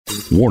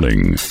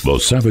Warning, the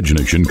Savage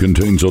Nation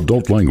contains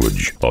adult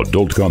language,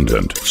 adult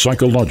content,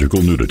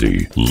 psychological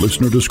nudity.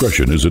 Listener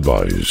discretion is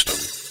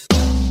advised.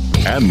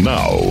 And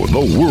now,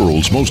 the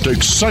world's most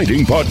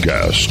exciting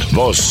podcast,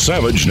 The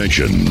Savage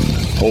Nation,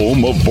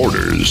 home of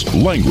borders,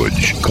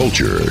 language,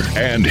 culture.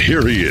 And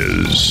here he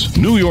is,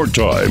 New York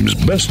Times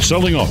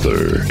best-selling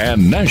author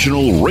and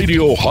National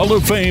Radio Hall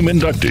of Fame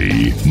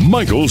inductee,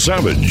 Michael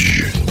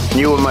Savage.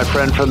 You were my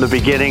friend from the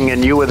beginning,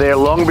 and you were there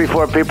long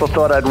before people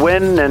thought I'd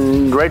win,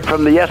 and right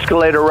from the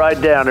escalator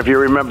ride down, if you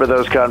remember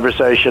those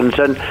conversations.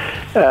 And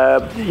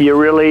you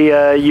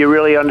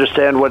really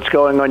understand what's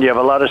going on. You have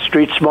a lot of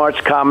street smarts,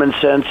 common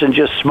sense, and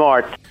just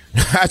smart.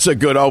 That's a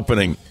good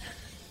opening.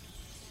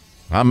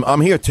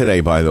 I'm here today,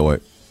 by the way.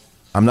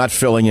 I'm not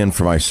filling in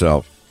for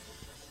myself.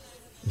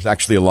 It's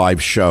actually a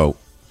live show.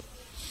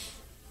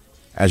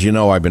 As you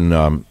know, I've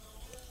been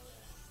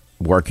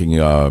working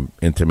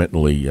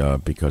intermittently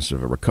because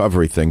of a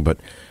recovery thing, but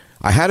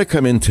I had to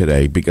come in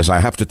today because I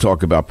have to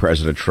talk about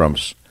President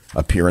Trump's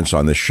appearance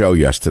on this show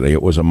yesterday.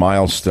 It was a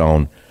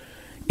milestone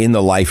in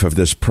the life of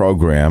this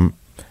program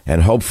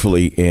and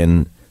hopefully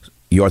in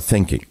your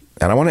thinking.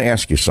 And I want to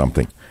ask you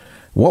something.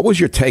 What was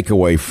your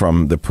takeaway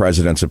from the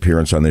president's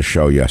appearance on this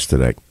show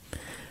yesterday?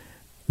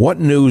 What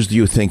news do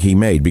you think he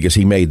made? Because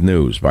he made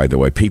news, by the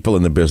way. People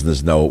in the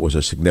business know it was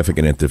a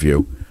significant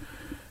interview.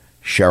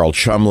 Cheryl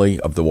Chumley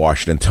of the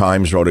Washington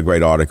Times wrote a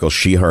great article.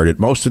 She heard it.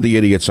 Most of the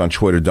idiots on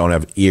Twitter don't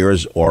have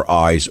ears or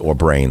eyes or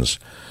brains.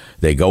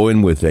 They go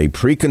in with a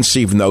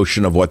preconceived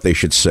notion of what they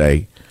should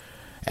say,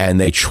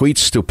 and they tweet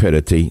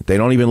stupidity. They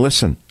don't even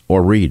listen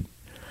or read.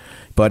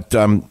 But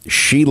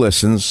she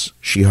listens.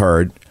 She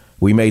heard.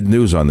 We made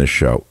news on this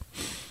show.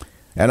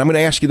 And I'm going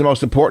to ask you the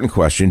most important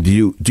question. Do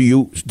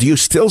you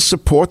still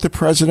support the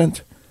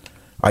president?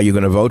 Are you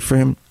going to vote for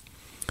him?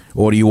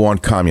 Or do you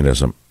want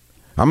communism?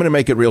 I'm going to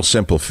make it real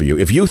simple for you.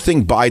 If you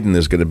think Biden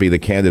is going to be the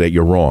candidate,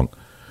 you're wrong.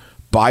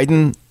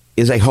 Biden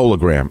is a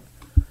hologram.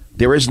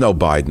 There is no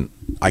Biden.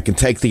 I can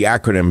take the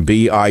acronym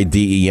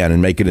BIDEN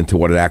and make it into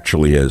what it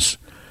actually is.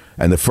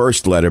 And the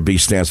first letter, B,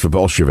 stands for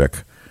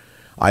Bolshevik.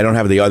 I don't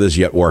have the others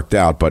yet worked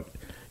out, but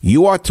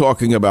you are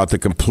talking about the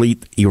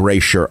complete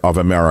erasure of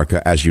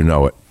America as you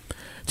know it.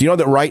 Do you know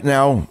that right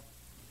now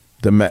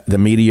the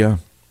media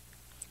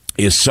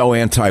is so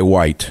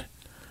anti-white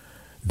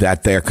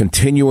that they're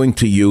continuing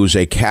to use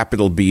a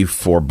capital B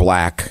for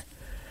black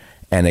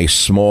and a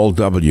small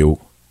w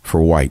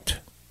for white?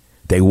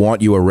 They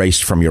want you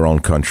erased from your own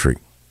country.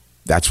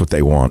 That's what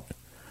they want.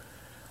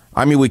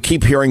 I mean, we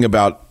keep hearing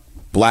about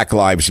Black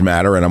Lives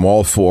Matter, and I'm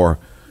all for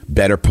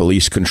better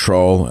police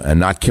control and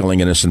not killing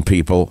innocent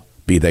people,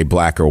 be they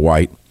black or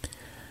white.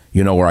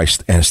 You know where I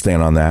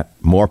stand on that.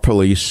 More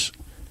police,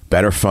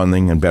 better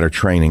funding, and better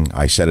training.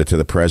 I said it to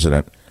the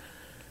president.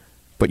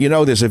 But you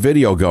know, there's a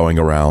video going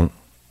around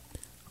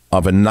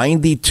of a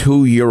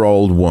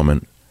 92-year-old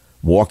woman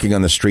walking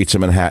on the streets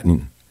of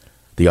Manhattan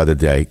the other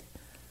day,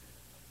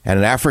 and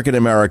an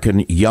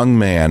African-American young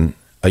man,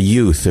 a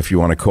youth, if you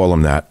want to call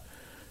him that,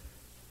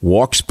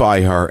 walks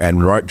by her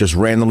and just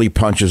randomly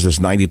punches this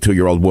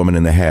 92-year-old woman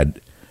in the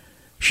head.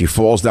 She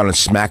falls down and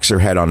smacks her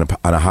head on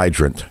a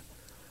hydrant.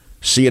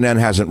 CNN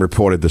hasn't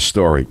reported the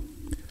story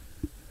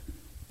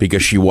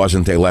because she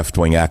wasn't a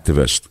left-wing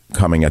activist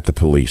coming at the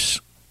police.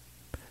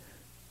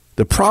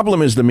 The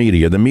problem is the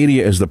media. The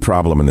media is the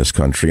problem in this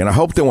country. And I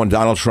hope that when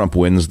Donald Trump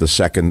wins the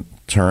second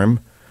term,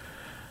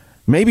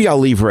 maybe I'll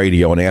leave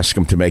radio and ask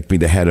him to make me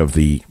the head of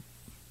the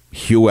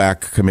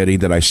HUAC committee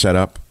that I set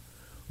up.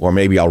 Or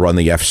maybe I'll run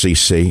the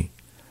FCC.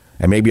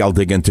 And maybe I'll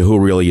dig into who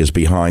really is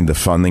behind the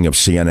funding of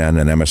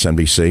CNN and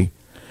MSNBC.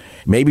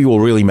 Maybe we'll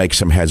really make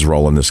some heads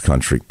roll in this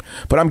country.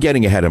 But I'm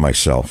getting ahead of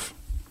myself.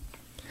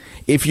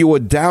 If you were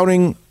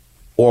doubting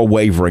or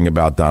wavering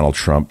about Donald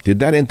Trump, did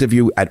that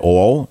interview at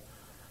all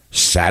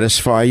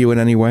satisfy you in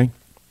any way?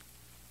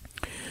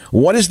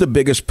 What is the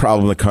biggest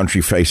problem the country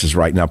faces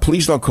right now?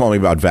 Please don't call me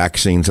about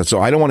vaccines. That's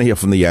all. I don't want to hear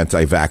from the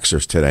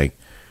anti-vaxxers today.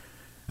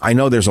 I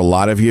know there's a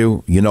lot of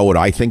you. You know what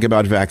I think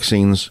about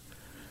vaccines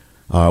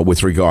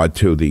with regard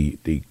to the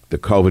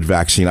COVID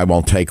vaccine. I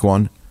won't take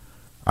one.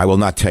 I will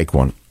not take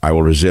one. I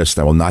will resist.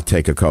 I will not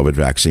take a COVID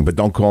vaccine. But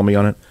don't call me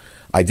on it.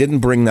 I didn't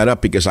bring that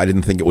up because I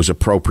didn't think it was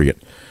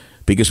appropriate.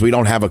 Because we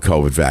don't have a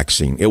COVID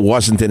vaccine. It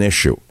wasn't an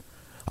issue.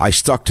 I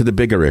stuck to the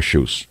bigger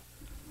issues.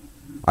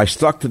 I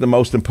stuck to the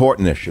most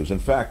important issues. In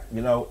fact,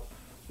 you know,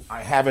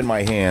 I have in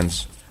my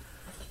hands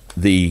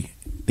the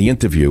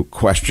interview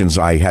questions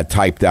I had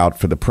typed out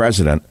for the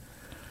president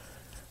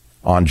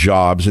on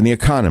jobs and the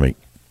economy,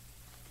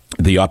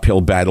 the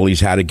uphill battle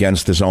he's had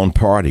against his own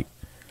party,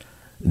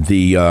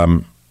 the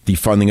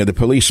defunding of the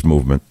police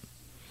movement,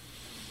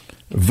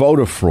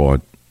 voter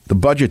fraud, the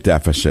budget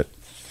deficit.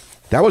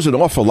 That was an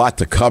awful lot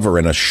to cover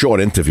in a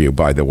short interview,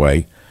 by the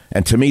way.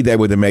 And to me, they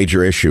were the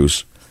major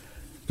issues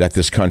that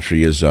this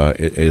country is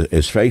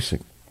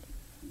facing.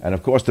 And,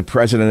 of course, the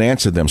president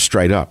answered them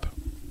straight up.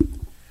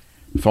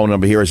 Phone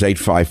number here is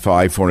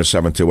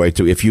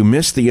 855-407-282. If you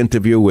missed the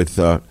interview with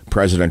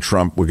President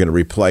Trump, we're going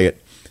to replay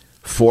it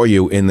for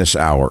you in this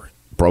hour,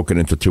 broken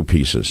into two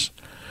pieces.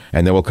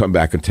 and then we'll come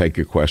back and take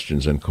your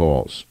questions and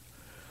calls.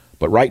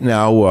 But right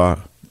now,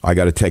 I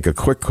got to take a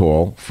quick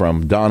call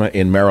from Donna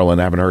in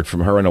Maryland. I haven't heard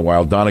from her in a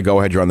while. Donna, go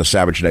ahead. You're on the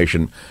Savage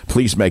Nation.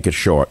 Please make it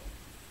short.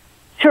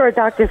 Sure,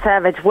 Dr.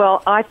 Savage.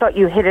 Well, I thought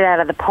you hit it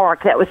out of the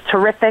park. That was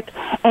terrific.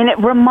 And it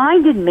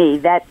reminded me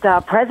that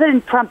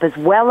President Trump is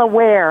well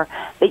aware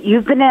that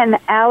you've been an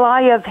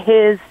ally of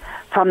his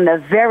from the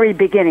very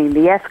beginning,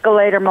 the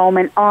escalator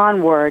moment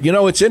onward. You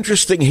know, it's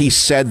interesting he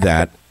said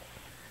that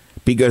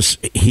because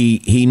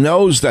he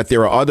knows that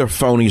there are other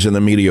phonies in the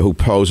media who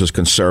pose as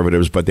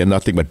conservatives, but they're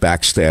nothing but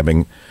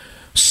backstabbing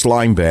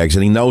slime bags,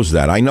 and he knows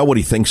that. I know what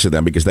he thinks of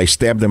them because they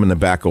stabbed him in the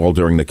back all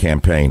during the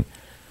campaign.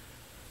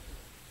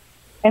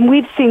 And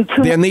we've seen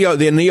They're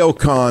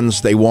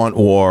neocons. They want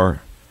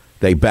war.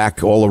 They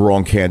back all the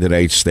wrong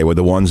candidates. They were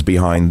the ones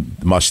behind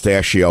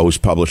Mustachio, who's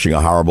publishing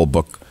a horrible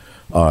book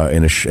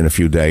in a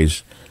few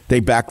days. They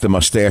back the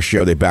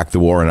Mustachio. They back the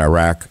war in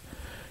Iraq.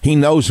 He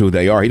knows who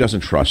they are. He doesn't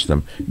trust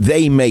them.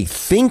 They may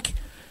think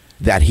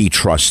that he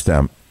trusts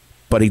them,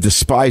 but he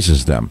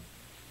despises them.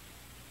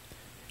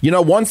 You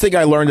know, one thing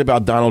I learned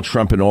about Donald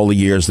Trump in all the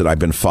years that I've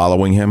been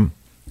following him,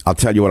 I'll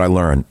tell you what I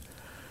learned.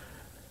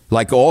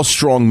 Like all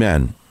strong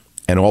men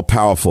and all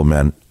powerful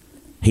men,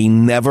 he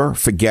never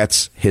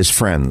forgets his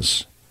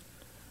friends.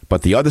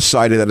 But the other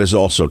side of that is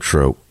also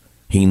true.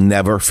 He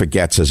never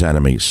forgets his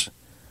enemies.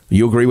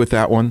 You agree with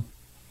that one?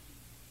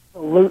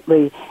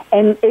 Absolutely.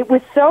 And it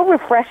was so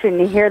refreshing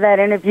to hear that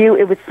interview.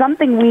 It was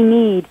something we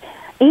need.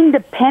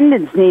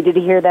 Independents needed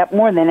to hear that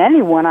more than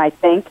anyone, I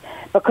think,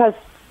 because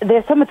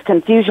there's so much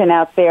confusion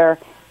out there.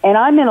 And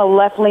I'm in a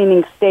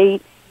left-leaning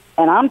state,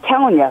 and I'm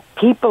telling you,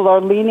 people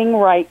are leaning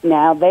right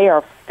now. They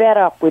are fed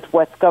up with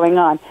what's going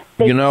on.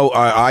 You know,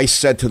 I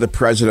said to the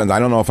president, I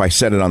don't know if I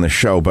said it on the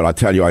show, but I'll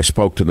tell you, I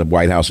spoke to the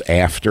White House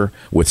after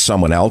with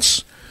someone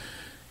else.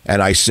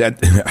 And I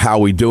said, how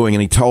are we doing?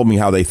 And he told me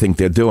how they think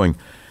they're doing.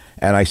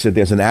 And I said,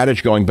 there's an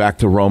adage going back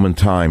to Roman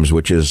times,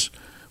 which is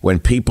when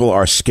people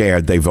are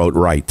scared, they vote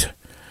right.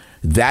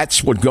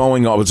 That's what's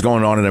going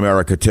on in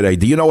America today.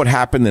 Do you know what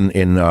happened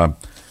in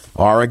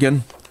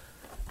Oregon?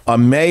 A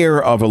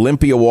mayor of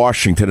Olympia,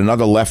 Washington,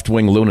 another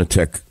left-wing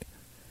lunatic,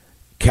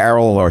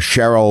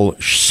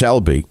 Cheryl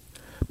Selby,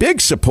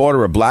 big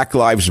supporter of Black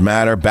Lives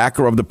Matter,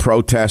 backer of the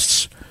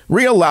protests,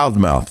 real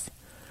loudmouth.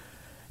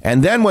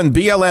 And then when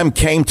BLM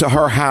came to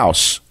her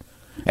house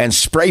and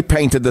spray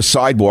painted the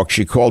sidewalk,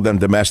 she called them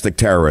domestic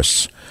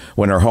terrorists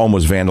when her home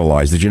was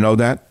vandalized. Did you know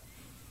that?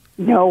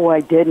 No, I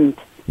didn't.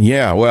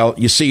 Yeah, well,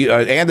 you see,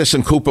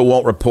 Anderson Cooper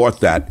won't report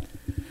that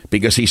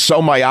because he's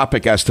so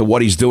myopic as to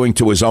what he's doing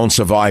to his own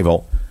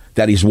survival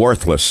that he's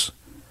worthless.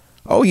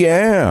 Oh,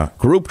 yeah.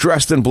 Group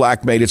dressed in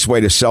black made its way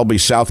to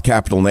Selby's South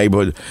Capitol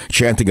neighborhood,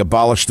 chanting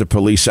abolish the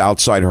police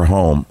outside her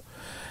home.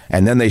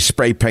 And then they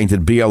spray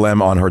painted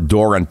BLM on her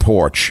door and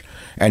porch.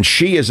 And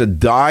she is a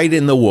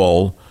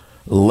dyed-in-the-wool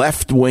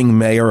left-wing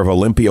mayor of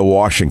Olympia,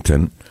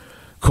 Washington,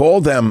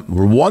 called them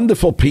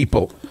wonderful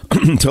people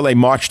until they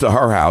marched to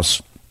her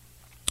house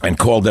and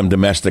called them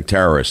domestic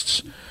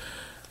terrorists.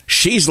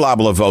 She's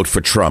liable to vote for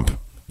Trump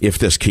if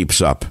this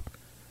keeps up.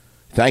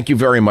 Thank you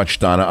very much,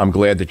 Donna. I'm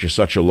glad that you're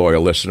such a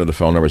loyal listener. The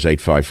phone number is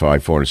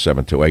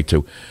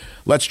 855-407-2882.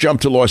 Let's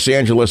jump to Los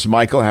Angeles.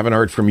 Michael, haven't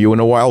heard from you in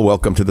a while.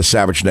 Welcome to the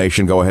Savage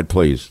Nation. Go ahead,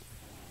 please.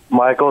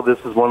 Michael, this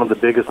is one of the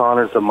biggest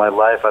honors of my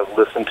life. I've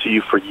listened to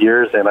you for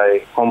years, and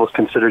I almost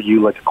consider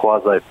you like a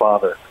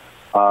quasi-father.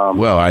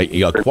 Well,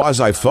 a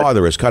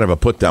quasi-father is kind of a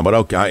put-down, but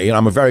okay,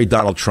 I'm a very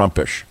Donald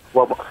Trumpish.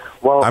 Well,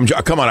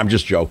 come on, I'm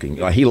just joking.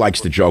 He likes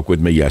to joke with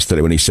me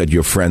yesterday when he said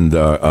your friend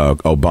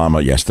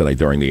Obama yesterday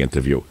during the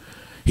interview.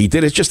 He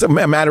did. It's just a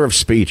matter of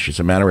speech. It's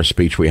a matter of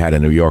speech we had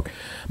in New York.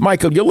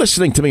 Michael, you're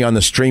listening to me on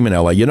the stream in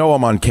L.A. You know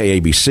I'm on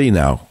KABC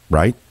now,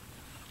 right?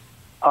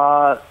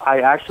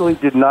 I actually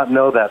did not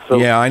know that. So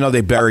yeah, I know they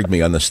buried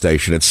me on the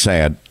station. It's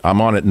sad. I'm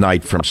on at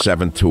night from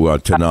 7 to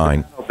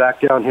 9.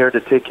 Back down here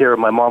to take care of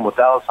my mom with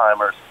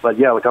Alzheimer's. But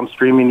yeah, I'm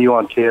streaming you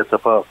on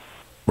KSFO.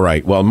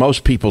 Right. Well,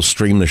 most people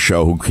stream the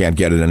show who can't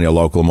get it in their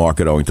local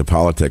market owing to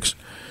politics.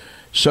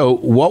 So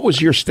what was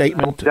your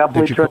statement?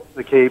 Definitely trust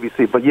the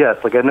KABC. But yes,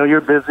 I know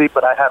you're busy,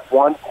 but I have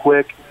one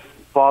quick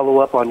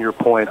follow-up on your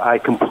point. I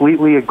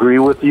completely agree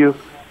with you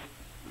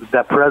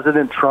that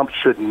President Trump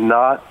should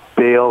not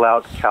bail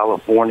out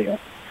California.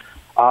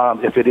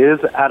 If it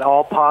is at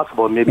all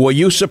possible, maybe. Were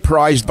you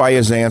surprised by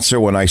his answer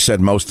when I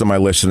said most of my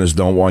listeners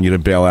don't want you to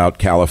bail out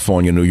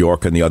California, New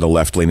York, and the other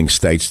left-leaning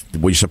states?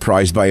 Were you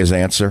surprised by his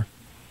answer?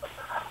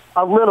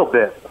 A little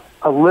bit.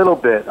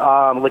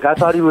 I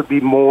thought he would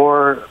be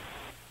more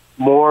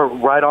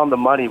right on the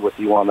money with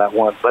you on that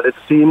one, but it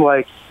seemed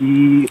like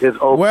he is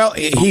open. Well,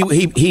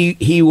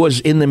 he was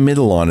in the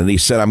middle on it. He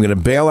said, I'm going to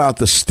bail out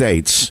the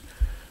states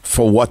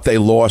for what they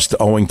lost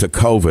owing to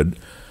COVID,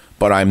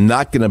 but I'm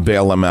not going to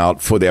bail them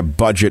out for their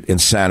budget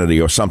insanity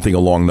or something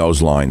along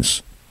those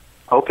lines.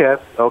 Okay.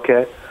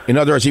 In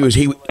other words,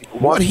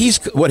 what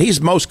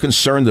he's most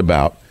concerned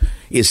about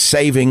is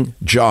saving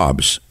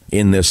jobs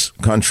in this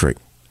country.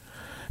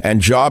 And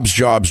jobs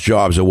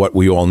are what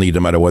we all need,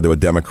 no matter whether we're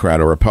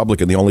Democrat or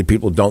Republican. The only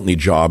people who don't need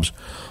jobs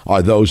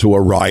are those who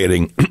are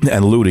rioting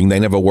and looting. They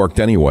never worked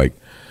anyway.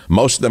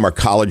 Most of them are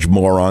college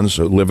morons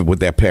who live with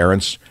their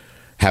parents,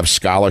 have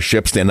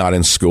scholarships. They're not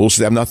in school,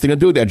 so they have nothing to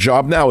do. Their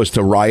job now is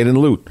to riot and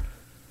loot.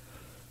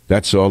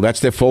 That's all.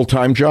 That's their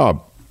full-time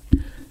job.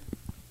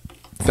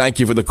 Thank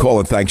you for the call,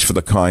 and thanks for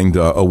the kind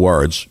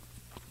words.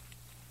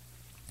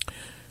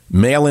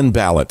 Mail-in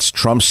ballots.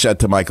 Trump said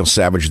to Michael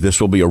Savage, this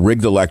will be a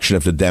rigged election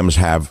if the Dems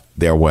have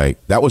their way.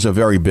 That was a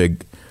very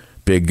big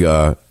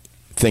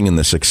thing in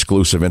this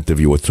exclusive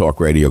interview with talk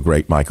radio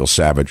great Michael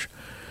Savage.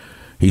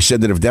 He said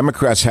that if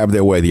Democrats have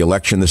their way, the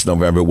election this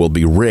November will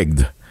be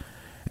rigged,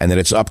 and that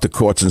it's up to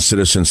courts and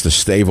citizens to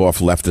stave off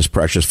leftist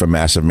pressures for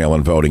massive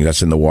mail-in voting.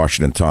 That's in the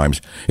Washington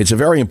Times. It's a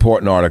very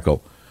important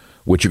article,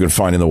 which you can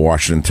find in the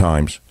Washington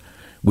Times.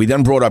 We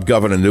then brought up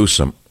Governor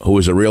Newsom, who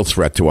is a real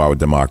threat to our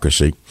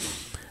democracy.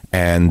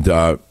 And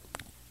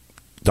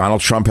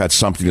Donald Trump had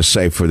something to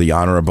say for the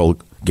Honorable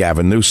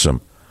Gavin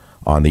Newsom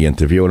on the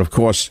interview. And, of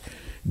course,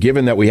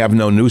 given that we have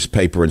no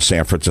newspaper in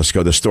San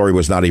Francisco, the story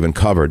was not even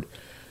covered.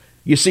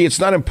 You see, it's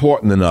not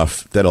important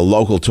enough that a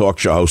local talk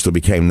show host who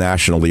became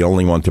national, the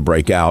only one to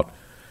break out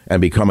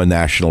and become a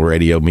national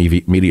radio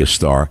media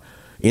star,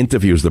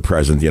 interviews the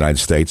President of the United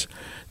States.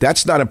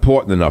 That's not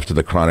important enough to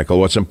the Chronicle.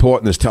 What's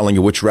important is telling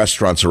you which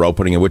restaurants are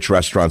opening and which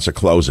restaurants are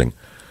closing.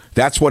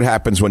 That's what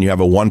happens when you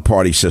have a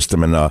one-party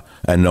system and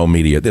no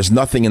media. There's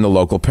nothing in the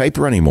local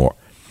paper anymore.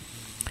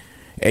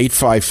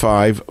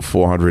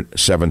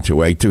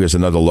 855-400-7282. Here's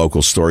another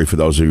local story for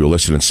those of you who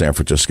listen in San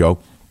Francisco.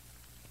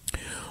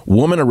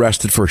 Woman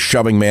arrested for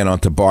shoving man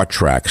onto BART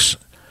tracks.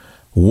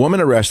 Woman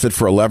arrested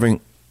for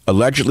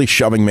allegedly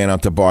shoving man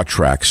onto BART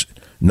tracks.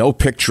 No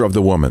picture of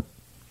the woman.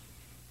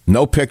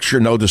 No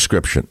picture, no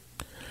description.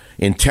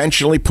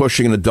 Intentionally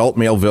pushing an adult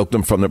male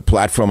victim from the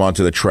platform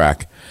onto the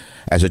track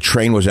as a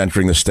train was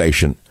entering the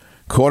station.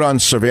 Caught on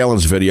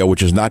surveillance video,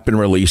 which has not been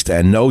released,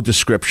 and no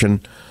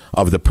description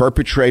of the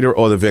perpetrator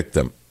or the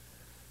victim.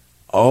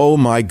 Oh,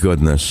 my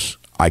goodness.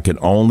 I can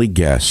only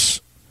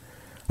guess.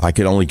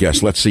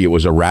 Let's see. It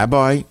was a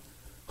rabbi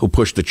who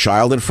pushed a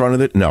child in front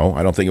of it? No,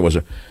 I don't think it was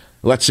a...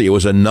 Let's see. It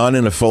was a nun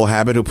in a full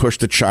habit who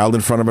pushed a child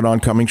in front of an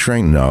oncoming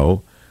train?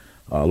 No.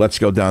 Let's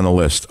go down the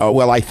list. Oh,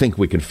 well, I think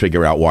we can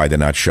figure out why they're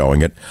not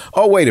showing it.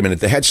 Oh, wait a minute.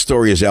 The head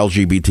story is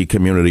LGBT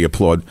community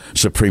applaud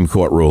Supreme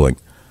Court ruling.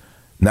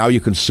 Now you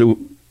can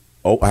sue.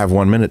 Oh, I have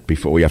 1 minute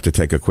before we have to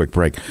take a quick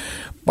break.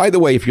 By the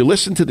way, if you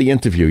listened to the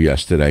interview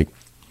yesterday,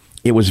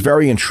 it was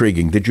very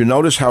intriguing. Did you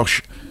notice how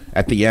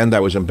at the end I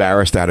was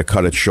embarrassed I had to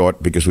cut it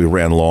short because we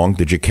ran long?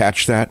 Did you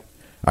catch that?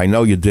 I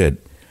know you did.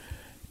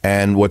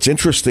 And what's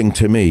interesting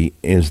to me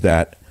is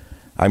that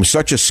I'm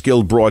such a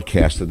skilled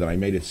broadcaster that I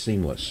made it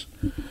seamless.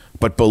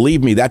 But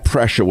believe me, that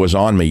pressure was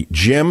on me.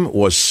 Jim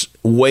was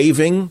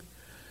waving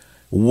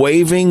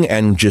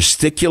and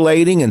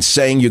gesticulating and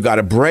saying, you got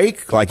a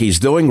break, like he's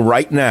doing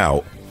right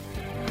now.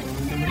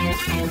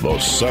 The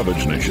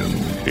Savage Nation.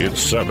 It's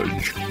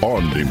Savage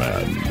on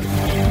demand.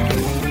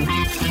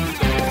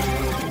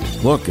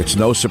 Look, it's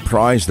no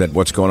surprise that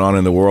what's going on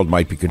in the world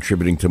might be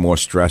contributing to more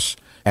stress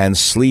and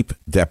sleep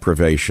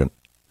deprivation.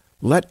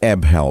 Let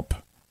Ebb help.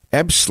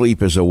 Ebb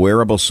Sleep is a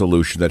wearable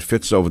solution that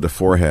fits over the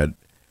forehead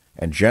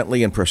and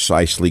gently and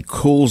precisely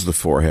cools the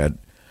forehead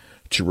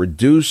to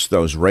reduce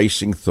those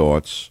racing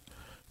thoughts,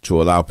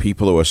 to allow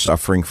people who are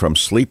suffering from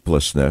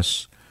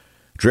sleeplessness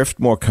drift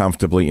more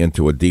comfortably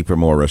into a deeper,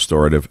 more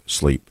restorative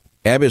sleep.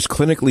 Ebb is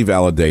clinically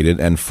validated,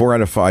 and 4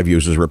 out of 5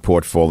 users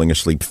report falling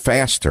asleep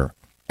faster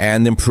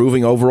and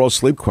improving overall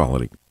sleep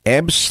quality.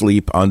 Ebb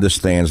Sleep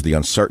understands the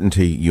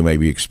uncertainty you may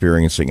be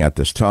experiencing at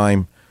this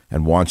time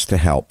and wants to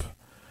help.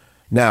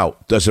 Now,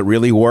 does it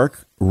really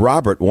work?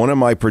 Robert, one of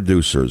my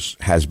producers,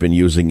 has been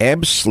using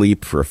Ebb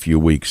Sleep for a few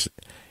weeks.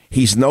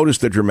 He's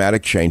noticed a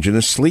dramatic change in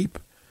his sleep.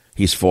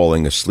 He's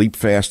falling asleep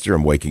faster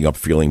and waking up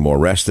feeling more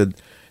rested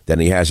than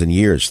he has in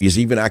years. He's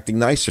even acting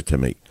nicer to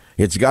me.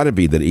 It's got to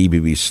be that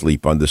EBB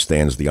Sleep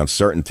understands the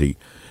uncertainty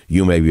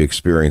you may be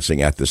experiencing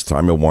at this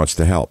time and wants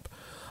to help.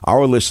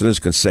 Our listeners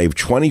can save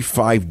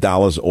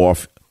 $25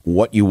 off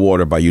what you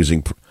order by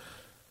using...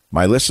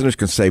 My listeners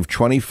can save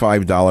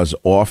 $25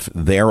 off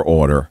their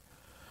order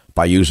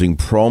by using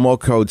promo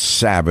code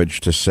SAVAGE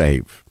to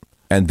save,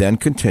 and then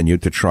continue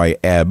to try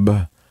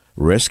Ebb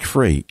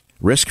risk-free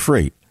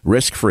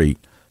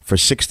for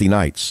 60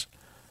 nights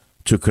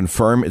to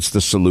confirm it's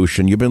the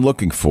solution you've been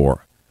looking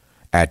for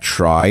at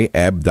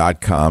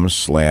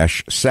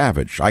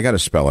tryebb.com/savage. I got to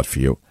spell it for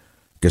you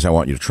because I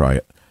want you to try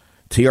it.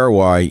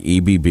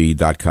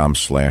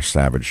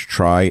 tryebb.com/savage.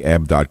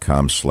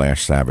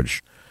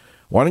 tryebb.com/savage.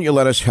 Why don't you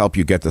let us help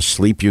you get the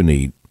sleep you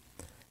need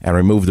and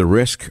remove the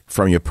risk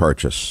from your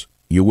purchase?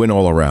 You win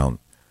all around.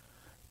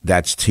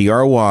 That's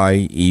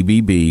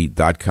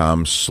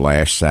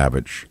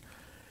tryebb.com/savage.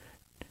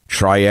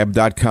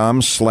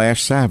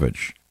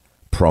 tryebb.com/savage.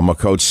 Promo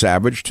code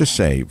SAVAGE to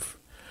save.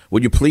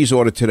 Would you please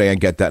order today and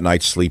get that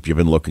night's sleep you've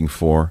been looking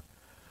for?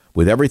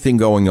 With everything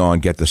going on,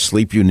 get the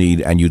sleep you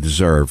need and you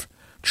deserve.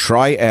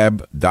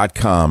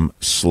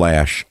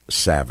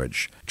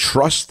 tryebb.com/savage.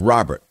 trust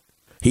Robert.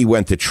 He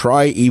went to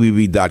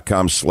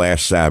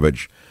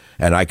tryebb.com/savage,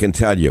 and I can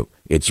tell you,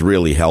 it's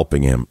really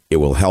helping him. It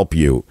will help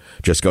you.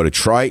 Just go to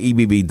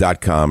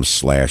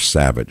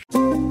tryebb.com/savage.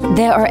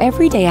 There are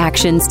everyday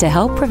actions to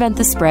help prevent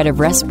the spread of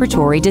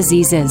respiratory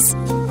diseases.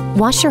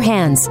 Wash your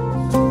hands.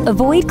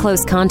 Avoid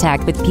close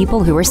contact with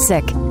people who are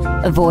sick.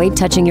 Avoid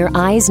touching your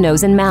eyes,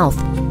 nose, and mouth.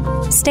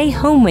 Stay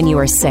home when you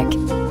are sick.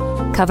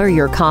 Cover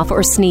your cough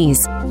or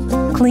sneeze.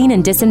 Clean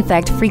and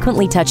disinfect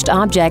frequently touched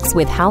objects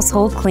with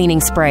household cleaning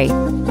spray.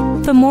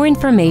 For more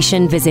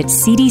information, visit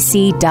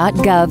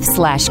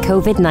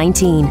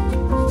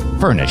cdc.gov/COVID-19.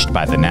 Furnished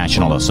by the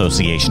National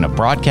Association of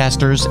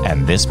Broadcasters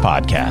and this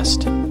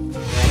podcast.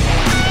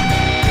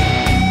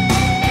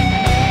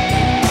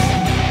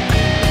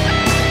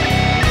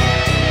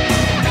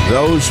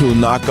 Those who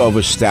knock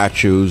over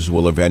statues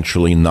will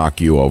eventually knock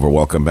you over.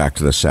 Welcome back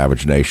to the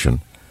Savage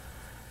Nation.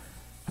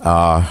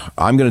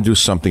 I'm going to do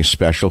something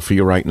special for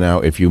you right now.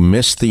 If you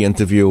missed the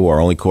interview or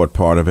only caught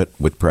part of it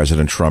with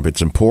President Trump,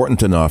 it's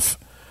important enough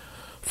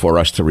for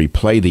us to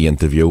replay the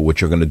interview, which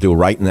you're going to do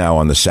right now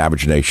on the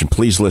Savage Nation.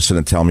 Please listen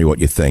and tell me what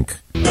you think.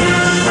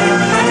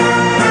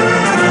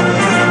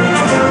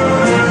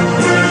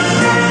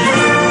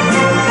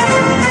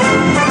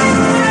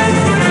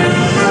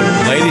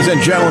 Ladies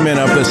and gentlemen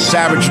of the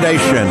Savage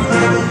Nation,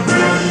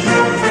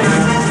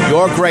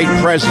 your great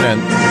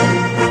president,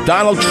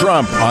 Donald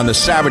Trump, on the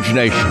Savage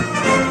Nation.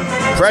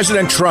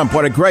 President Trump,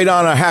 what a great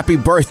honor. Happy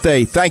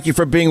birthday. Thank you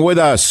for being with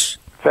us.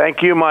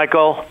 Thank you,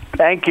 Michael.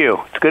 Thank you.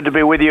 It's good to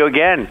be with you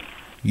again.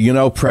 You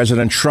know,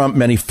 President Trump,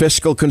 many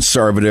fiscal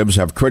conservatives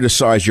have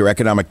criticized your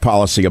economic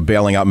policy of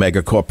bailing out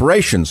mega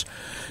corporations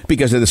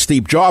because of the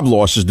steep job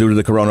losses due to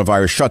the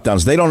coronavirus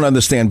shutdowns. They don't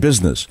understand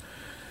business.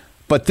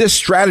 But this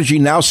strategy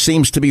now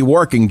seems to be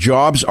working.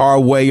 Jobs are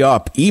way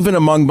up, even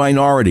among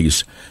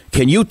minorities.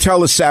 Can you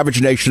tell the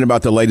Savage Nation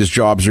about the latest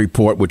jobs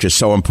report, which is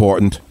so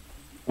important?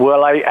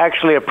 Well, I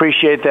actually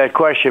appreciate that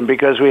question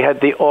because we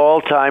had the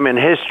all-time in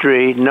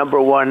history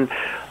 #1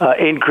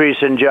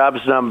 increase in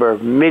jobs number.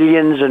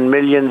 Millions and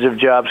millions of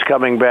jobs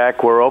coming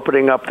back. We're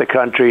opening up the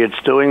country. It's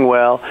doing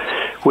well.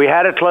 We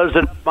had to close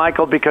it,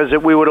 Michael, because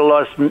we would have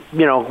lost,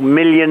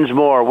 millions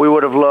more. We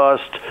would have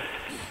lost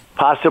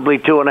possibly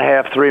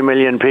 2.5, 3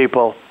 million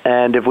people,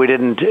 and if we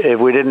didn't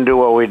do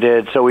what we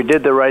did, so we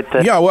did the right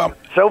thing. Yeah, well,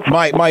 so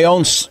my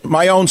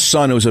own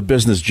son, who's a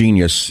business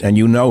genius, and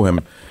you know him,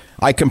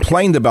 I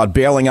complained about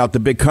bailing out the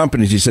big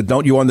companies. He said,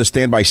 "Don't you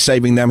understand? By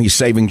saving them, he's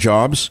saving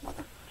jobs."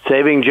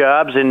 Saving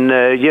jobs, and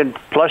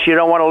plus you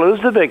don't want to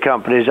lose the big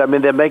companies. I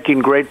mean, they're making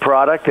great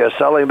product. They're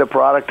selling the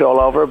product all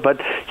over. But,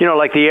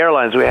 like the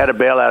airlines, we had to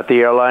bail out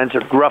the airlines. A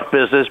rough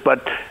business,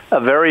 but a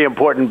very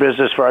important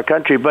business for our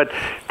country. But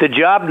the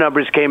job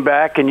numbers came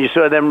back, and you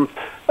saw them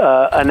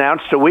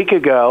announced a week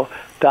ago,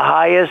 the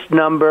highest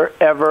number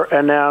ever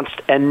announced,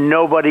 and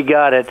nobody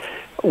got it.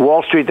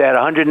 Wall Street, they had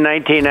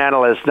 119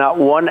 analysts. Not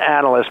one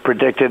analyst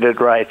predicted it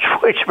right,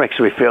 which makes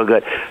me feel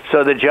good.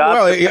 So the job...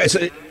 Well, it's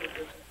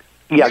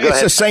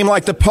the same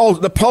like the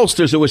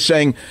pollsters who were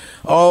saying,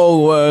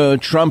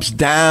 Trump's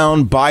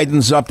down,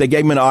 Biden's up. They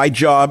gave him an eye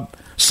job.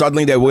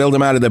 Suddenly they wheeled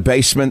him out of the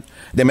basement.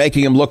 They're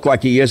making him look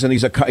like he is, and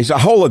he's a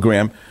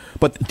hologram.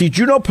 But did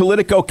you know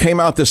Politico came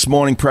out this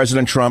morning,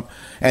 President Trump,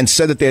 and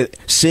said that they're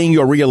seeing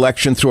your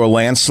reelection through a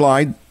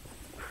landslide?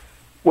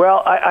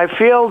 Well, I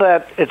feel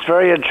that it's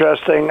very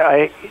interesting.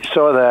 I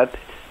saw that,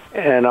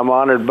 and I'm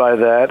honored by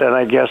that. And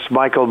I guess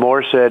Michael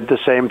Moore said the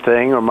same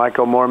thing, or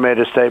Michael Moore made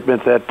a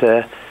statement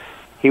that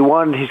he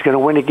won, he's going to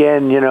win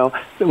again,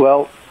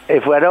 Well,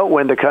 if I don't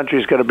win, the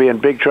country's going to be in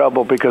big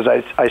trouble because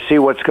I see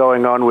what's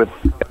going on with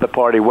the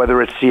party,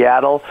 whether it's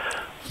Seattle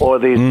or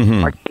these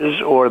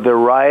marches or the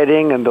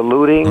rioting and the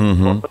looting,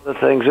 all of the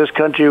things. This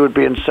country would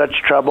be in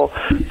such trouble.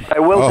 I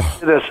will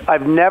say this.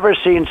 I've never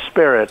seen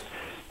spirit,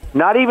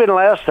 not even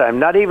last time,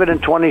 not even in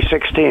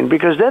 2016,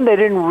 because then they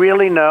didn't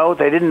really know.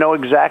 They didn't know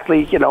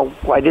exactly,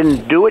 I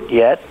didn't do it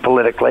yet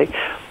politically.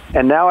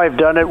 And now I've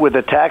done it with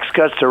the tax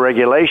cuts, the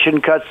regulation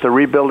cuts, the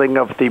rebuilding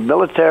of the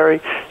military,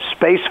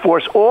 Space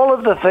Force, all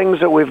of the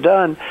things that we've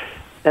done.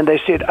 And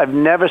they said, I've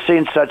never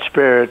seen such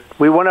spirit.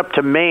 We went up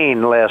to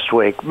Maine last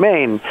week,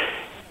 and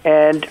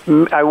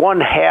I won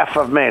half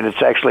of Maine.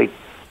 It's actually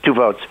 2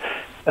 votes.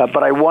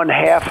 But I won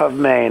half of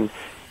Maine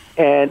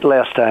and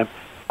last time.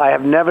 I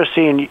have never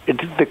seen,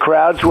 the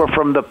crowds were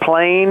from the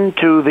plane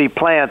to the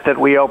plant that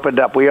we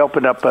opened up. We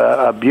opened up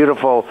a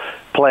beautiful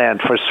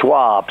plant for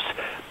swabs.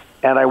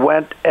 And I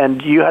went, and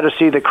you had to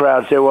see the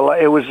crowds. It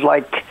was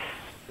like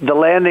the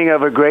landing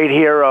of a great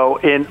hero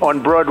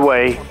on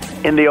Broadway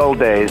in the old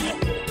days.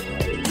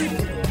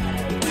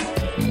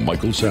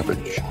 Michael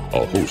Savage,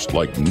 a host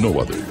like no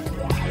other.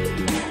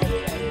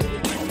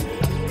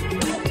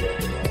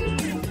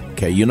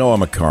 Okay,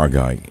 I'm a car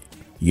guy.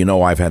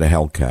 I've had a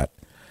Hellcat.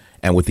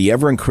 And with the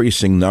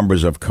ever-increasing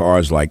numbers of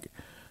cars like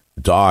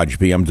Dodge,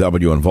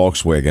 BMW, and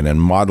Volkswagen,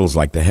 and models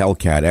like the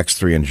Hellcat,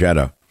 X3, and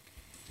Jetta,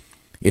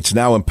 it's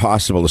now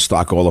impossible to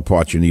stock all the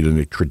parts you need in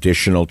a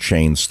traditional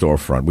chain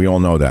storefront. We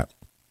all know that.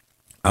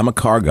 I'm a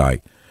car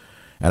guy,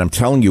 And I'm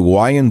telling you,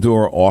 why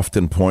endure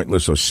often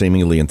pointless or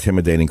seemingly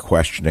intimidating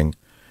questioning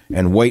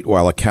and wait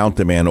while a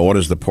counterman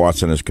orders the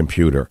parts on his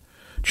computer,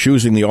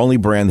 choosing the only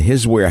brand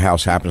his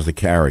warehouse happens to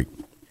carry?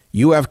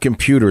 You have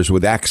computers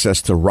with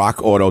access to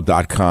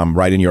rockauto.com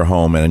right in your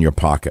home and in your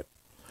pocket.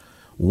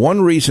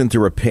 One reason to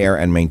repair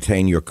and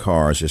maintain your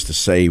cars is to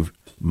save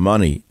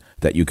money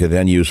that you could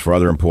then use for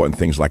other important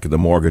things like the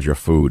mortgage or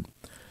food.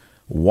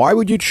 Why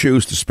would you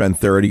choose to spend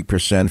 30%,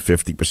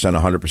 50%,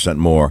 100%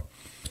 more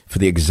for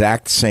the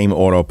exact same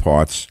auto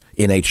parts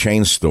in a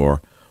chain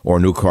store or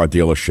a new car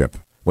dealership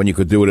when you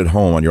could do it at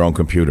home on your own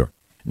computer?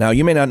 Now,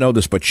 you may not know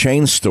this, but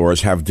chain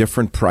stores have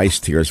different price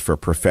tiers for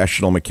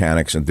professional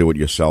mechanics and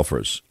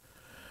do-it-yourselfers.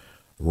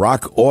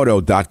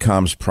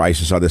 RockAuto.com's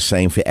prices are the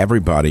same for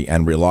everybody,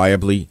 and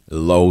reliably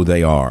low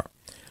they are.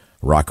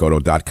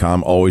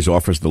 RockAuto.com always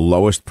offers the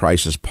lowest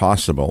prices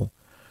possible,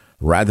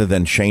 rather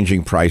than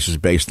changing prices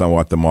based on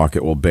what the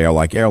market will bear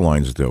like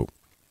airlines do.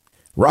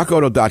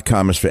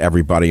 RockAuto.com is for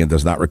everybody and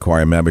does not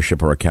require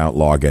membership or account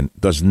login.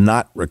 Does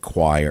not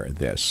require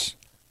this.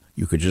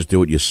 You could just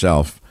do it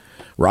yourself.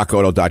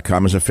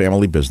 RockAuto.com is a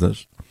family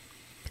business,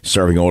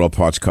 serving auto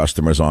parts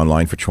customers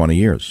online for 20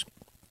 years.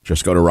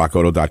 Just go to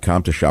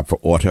rockauto.com to shop for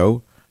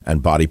auto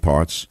and body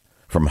parts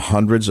from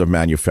hundreds of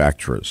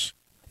manufacturers.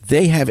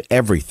 They have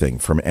everything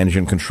from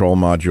engine control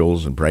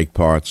modules and brake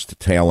parts to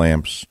tail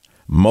lamps,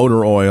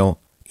 motor oil,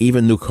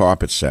 even new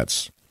carpet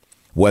sets.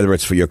 Whether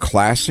it's for your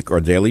classic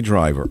or daily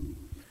driver,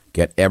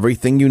 get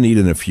everything you need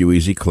in a few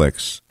easy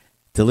clicks,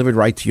 delivered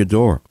right to your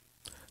door.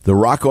 The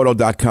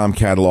rockauto.com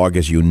catalog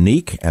is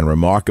unique and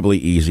remarkably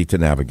easy to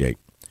navigate.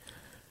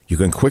 You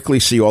can quickly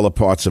see all the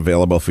parts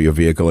available for your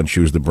vehicle and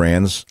choose the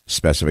brands,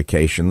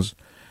 specifications,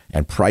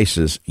 and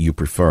prices you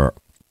prefer.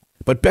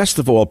 But best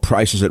of all,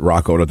 prices at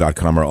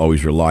rockauto.com are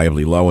always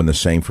reliably low, and the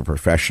same for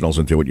professionals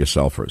and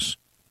do-it-yourselfers.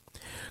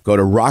 Go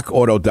to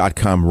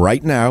rockauto.com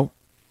right now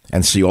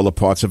and see all the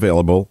parts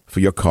available for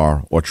your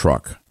car or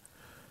truck.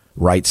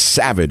 Write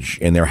SAVAGE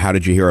in their How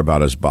Did You Hear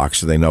About Us box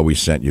so they know we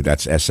sent you.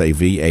 That's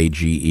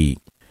SAVAGE.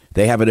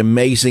 They have an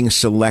amazing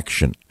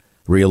selection,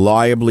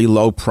 reliably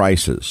low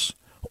prices,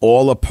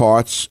 all the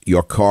parts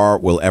your car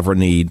will ever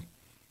need.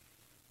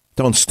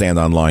 Don't stand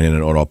online in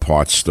an auto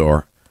parts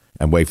store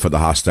and wait for the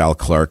hostile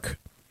clerk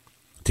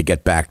to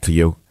get back to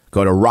you.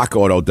 Go to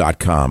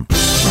rockauto.com.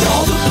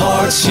 All the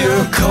parts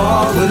your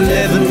car will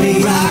ever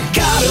need. Rock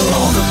Auto.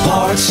 All the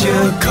parts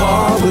your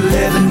car will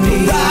ever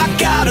need.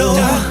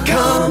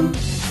 RockAuto.com.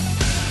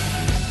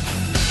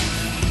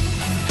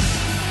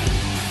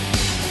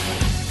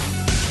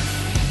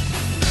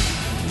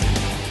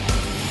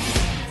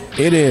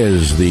 It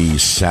is the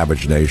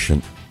Savage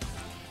Nation.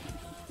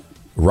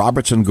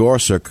 Roberts and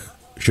Gorsuch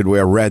should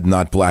wear red,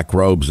 not black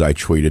robes, I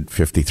tweeted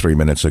 53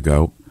 minutes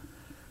ago.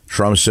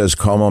 Trump says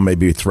Cuomo may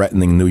be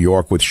threatening New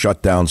York with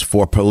shutdowns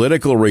for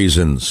political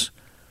reasons.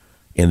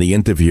 In the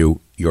interview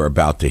you're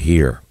about to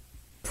hear,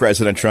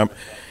 President Trump,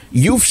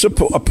 you've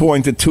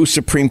appointed 2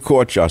 Supreme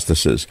Court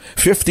justices,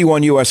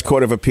 51 U.S.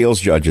 Court of Appeals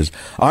judges,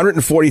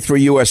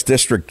 143 U.S.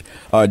 District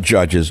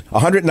judges,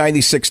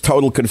 196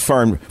 total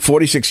confirmed,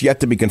 46 yet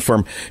to be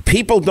confirmed.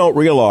 People don't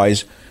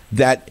realize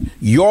that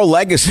your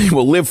legacy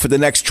will live for the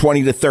next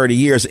 20 to 30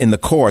 years in the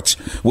courts,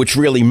 which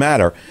really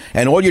matter.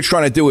 And all you're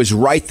trying to do is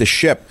right the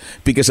ship,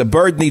 because a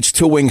bird needs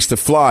 2 wings to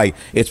fly.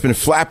 It's been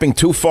flapping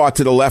too far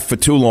to the left for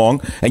too long,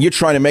 and you're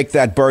trying to make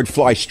that bird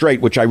fly straight,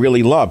 which I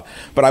really love.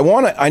 But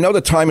I know the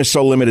time is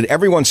so limited.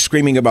 Everyone's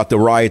screaming about the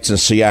riots in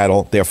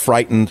Seattle. They're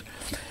frightened.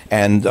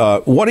 And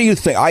what do you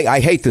think? I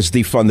hate this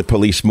defund the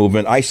police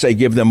movement. I say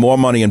give them more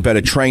money and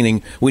better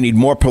training. We need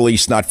more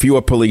police, not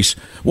fewer police.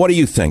 What do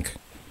you think?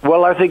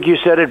 Well, I think you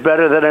said it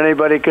better than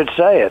anybody could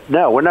say it.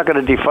 No, we're not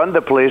going to defund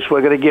the police.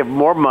 We're going to give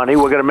more money.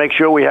 We're going to make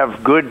sure we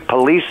have good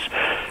policemen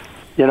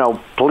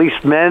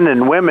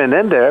and women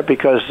in there,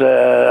 because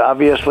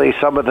obviously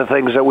some of the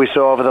things that we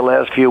saw over the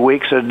last few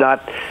weeks are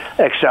not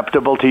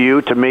acceptable to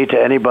you, to me, to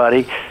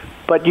anybody.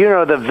 But,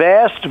 the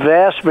vast,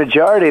 vast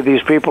majority of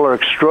these people are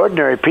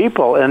extraordinary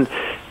people, and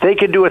they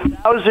can do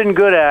 1,000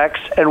 good acts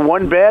and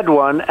 1 bad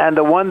one, and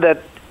the one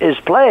that is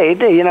played,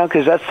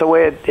 because that's the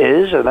way it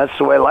is, and that's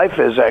the way life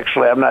is,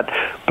 actually. I'm not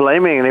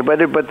blaming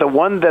anybody, but the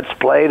one that's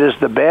played is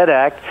the bad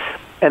act,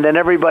 and then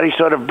everybody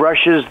sort of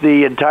brushes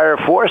the entire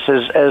force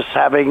as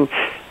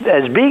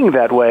being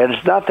that way, and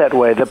it's not that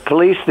way. The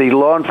police, the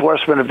law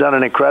enforcement have done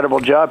an incredible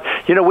job.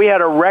 We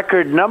had a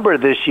record number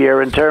this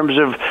year in terms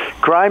of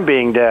crime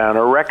being down,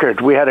 a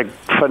record. We had a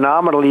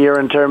phenomenal year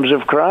in terms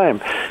of crime.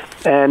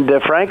 And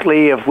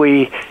frankly, if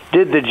we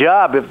did the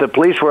job, if the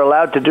police were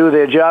allowed to do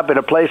their job in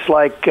a place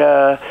like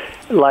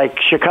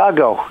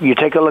Chicago, you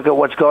take a look at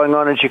what's going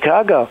on in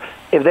Chicago.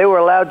 If they were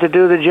allowed to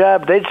do the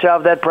job, they'd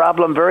solve that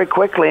problem very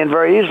quickly and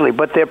very easily.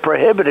 But they're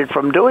prohibited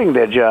from doing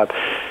their job.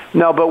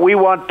 No, but we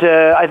want,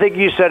 I think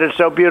you said it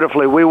so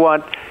beautifully, we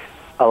want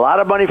a lot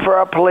of money for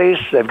our police.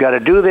 They've got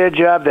to do their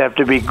job. They have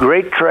to be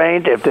great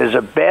trained. If there's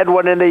a bad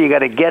one in there, you got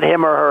to get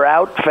him or her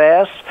out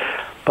fast.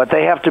 But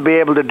they have to be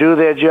able to do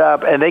their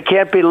job, and they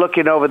can't be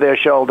looking over their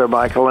shoulder,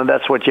 Michael, and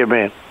that's what you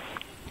mean.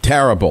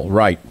 Terrible,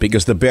 right,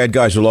 because the bad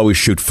guys will always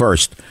shoot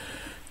first.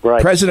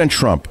 Right. President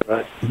Trump,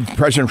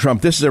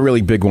 this is a really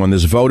big one,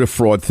 this voter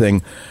fraud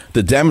thing.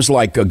 The Dems,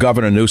 like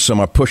Governor Newsom,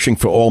 are pushing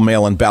for all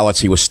mail-in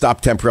ballots. He was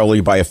stopped temporarily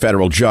by a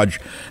federal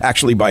judge,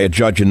 actually by a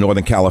judge in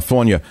Northern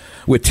California.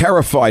 We're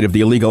terrified of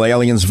the illegal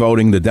aliens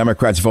voting, the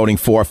Democrats voting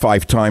 4 or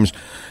 5 times.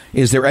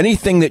 Is there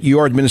anything that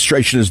your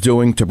administration is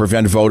doing to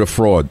prevent voter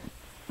fraud?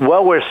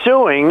 Well, we're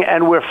suing,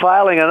 and we're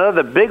filing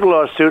another big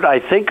lawsuit, I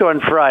think, on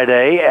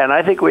Friday, and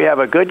I think we have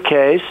a good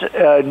case.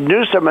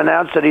 Newsom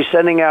announced that he's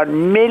sending out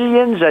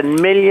millions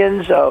and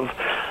millions of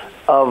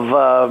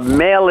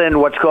mail-in,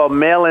 what's called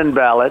mail-in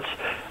ballots.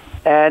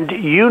 And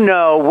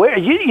where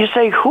you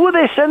say, who are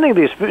they sending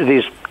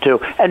these to?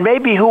 And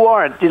maybe who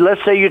aren't.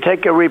 Let's say you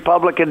take a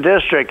Republican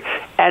district,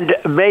 and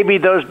maybe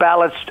those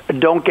ballots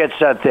don't get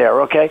sent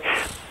there, okay?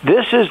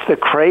 This is the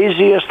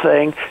craziest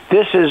thing.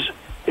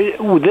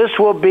 This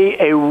will be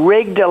a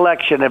rigged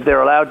election if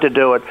they're allowed to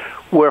do it.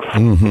 We're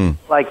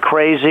like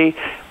crazy.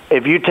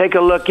 If you take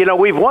a look,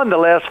 we've won the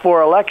last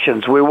 4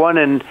 elections. We won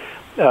in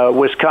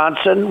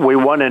Wisconsin. We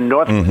won in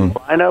North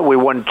Carolina. We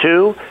won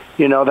 2.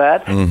 You know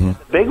that?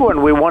 Big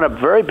one. We won a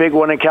very big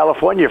one in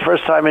California,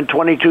 first time in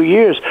 22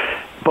 years.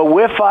 But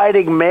we're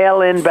fighting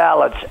mail-in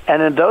ballots.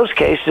 And in those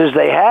cases,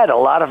 they had a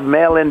lot of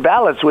mail-in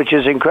ballots, which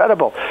is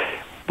incredible.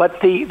 But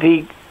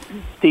the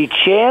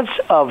chance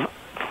of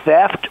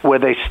theft, where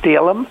they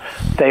steal them,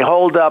 they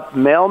hold up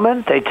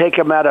mailmen, they take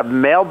them out of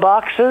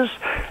mailboxes,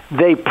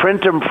 they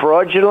print them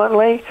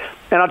fraudulently.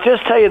 And I'll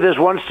just tell you this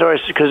one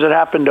story because it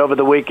happened over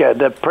the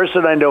weekend. The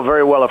person I know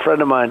very well, a friend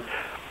of mine,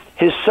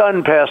 his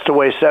son passed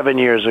away 7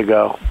 years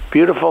ago.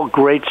 Beautiful,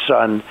 great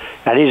son,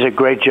 and he's a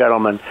great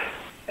gentleman.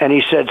 And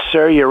he said,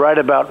 "Sir, you're right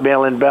about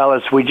mail-in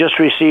ballots. We just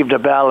received a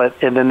ballot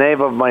in the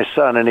name of my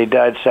son, and he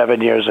died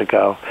 7 years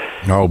ago."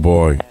 Oh,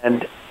 boy.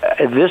 And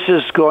this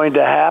is going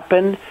to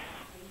happen.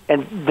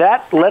 And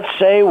that, let's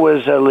say,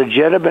 was a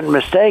legitimate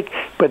mistake.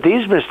 But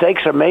these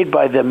mistakes are made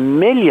by the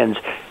millions.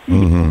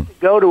 You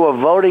go to a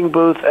voting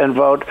booth and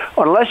vote,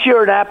 unless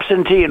you're an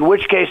absentee, in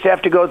which case they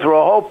have to go through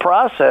a whole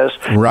process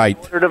in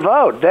order to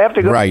vote. They have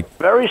to go through a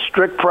very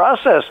strict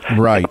process.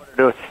 Right.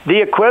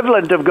 The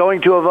equivalent of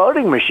going to a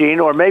voting machine,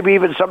 or maybe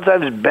even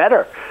sometimes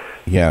better.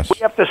 Yes.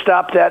 We have to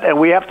stop that, and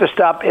we have to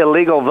stop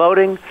illegal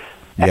voting.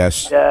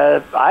 Yes.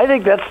 And, I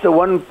think that's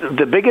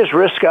the biggest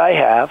risk I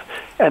have,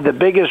 and the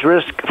biggest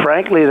risk,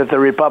 frankly, that the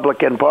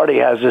Republican Party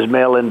has is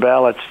mail-in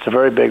ballots. It's a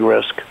very big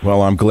risk.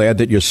 Well, I'm glad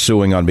that you're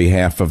suing on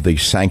behalf of the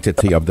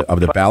sanctity of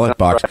the ballot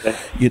box.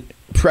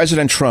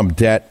 President Trump,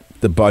 debt,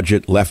 the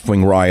budget,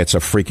 left-wing riots are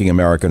freaking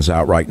Americans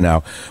out right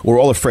now. We're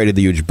all afraid of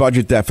the huge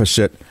budget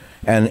deficit,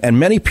 and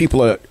many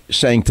people are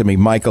saying to me,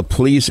 Michael,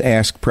 please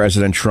ask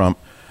President Trump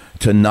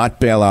to not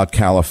bail out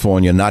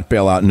California, not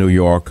bail out New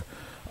York.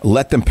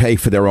 Let them pay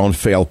for their own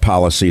failed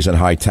policies and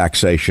high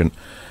taxation.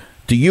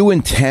 Do you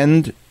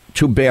intend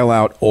to bail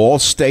out all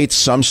states,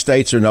 some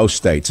states, or no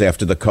states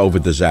after the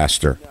COVID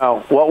disaster? No.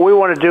 What we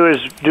want to do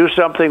is do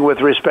something with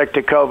respect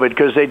to COVID,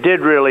 because they did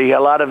really, a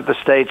lot of the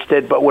states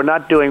did, but we're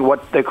not doing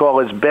what they call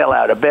as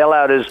bailout. A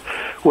bailout is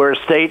where a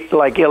state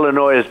like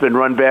Illinois has been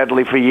run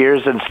badly for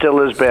years and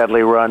still is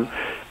badly run.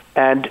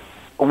 And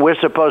we're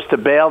supposed to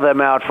bail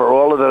them out for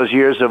all of those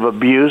years of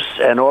abuse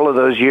and all of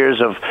those years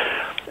of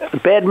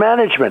bad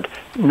management.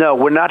 No,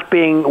 we're not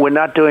doing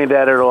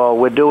that at all.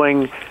 We'll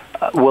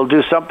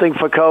do something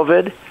for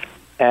COVID.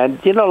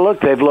 And, look,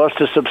 they've lost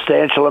a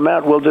substantial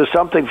amount. We'll do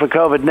something for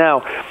COVID.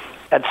 Now,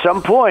 at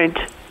some point,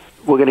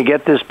 we're going to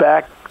get this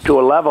back to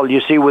a level,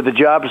 you see, with the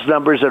jobs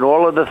numbers and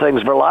all of the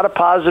things. There are a lot of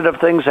positive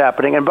things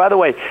happening. And by the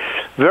way,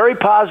 very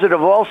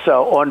positive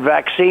also on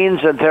vaccines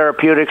and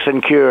therapeutics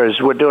and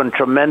cures. We're doing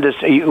tremendous.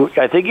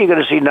 I think you're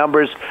going to see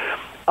numbers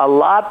a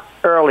lot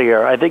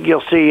earlier. I think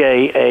you'll see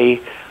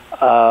a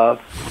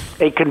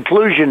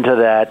conclusion to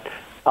that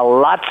a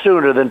lot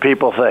sooner than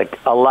people think,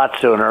 a lot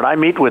sooner. And I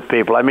meet with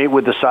people. I meet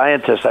with the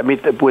scientists. I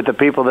meet with the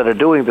people that are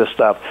doing this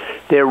stuff.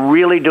 They're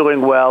really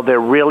doing well. They're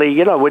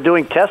really, we're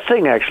doing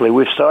testing, actually.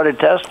 We've started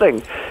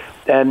testing.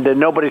 And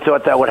nobody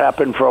thought that would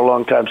happen for a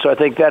long time. So I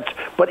think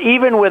but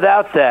even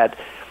without that,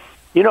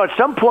 at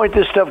some point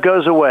this stuff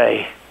goes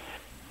away.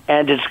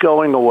 And it's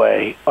going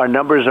away. Our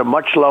numbers are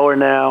much lower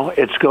now.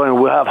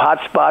 We'll have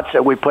hot spots,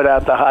 and we put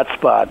out the hot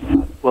spot.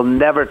 We'll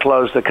never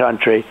close the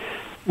country.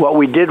 What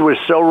we did was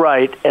so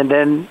right, and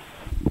then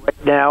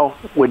right now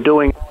we're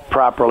doing it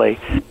properly.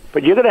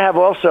 But you're going to have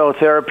also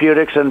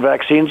therapeutics and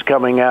vaccines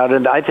coming out,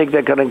 and I think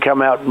they're going to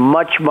come out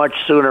much, much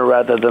sooner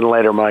rather than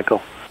later,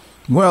 Michael.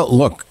 Well,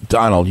 look,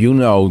 Donald, you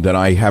know that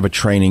I have a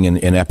training in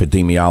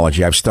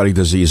epidemiology. I've studied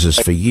diseases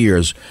for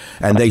years,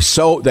 and they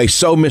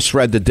so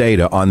misread the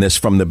data on this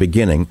from the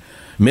beginning,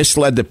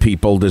 misled the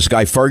people. This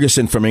guy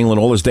Ferguson from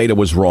England, all his data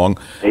was wrong.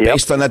 Yep.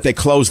 Based on that, they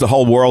closed the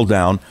whole world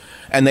down.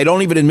 And they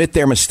don't even admit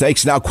their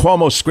mistakes. Now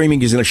Cuomo's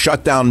screaming he's going to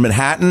shut down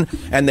Manhattan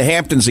and the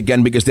Hamptons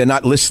again because they're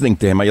not listening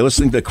to him. Are you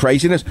listening to the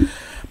craziness?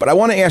 But I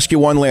want to ask you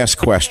one last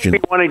question.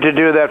 Wanting to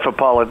do that for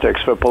politics,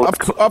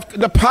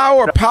 the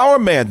power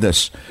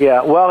madness.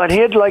 Yeah, well, and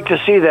he'd like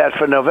to see that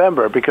for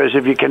November, because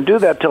if you can do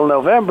that till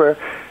November,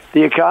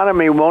 the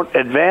economy won't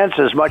advance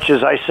as much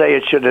as I say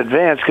it should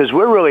advance, because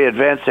we're really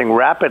advancing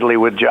rapidly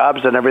with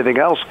jobs and everything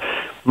else,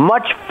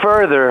 much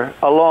further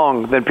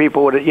along than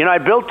people would. I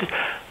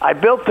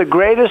built the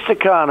greatest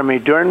economy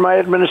during my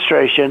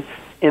administration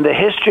in the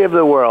history of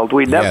the world.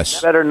 We never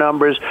had better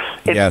numbers.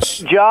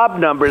 Job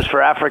numbers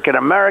for African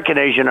American,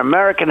 Asian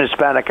American,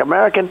 Hispanic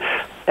American,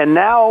 and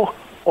now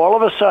all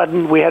of a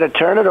sudden we had to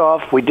turn it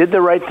off. We did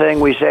the right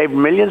thing. We saved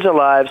millions of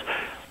lives.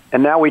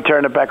 And now we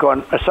turn it back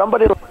on.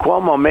 Somebody like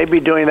Cuomo may be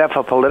doing that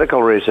for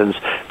political reasons,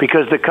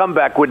 because the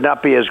comeback would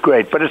not be as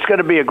great. But it's going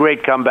to be a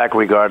great comeback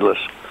regardless.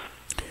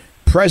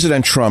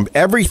 President Trump,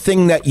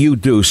 everything that you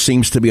do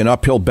seems to be an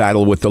uphill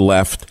battle with the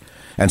left,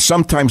 and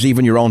sometimes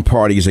even your own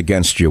party is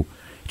against you.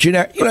 In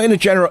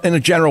a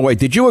general way,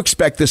 did you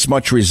expect this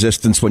much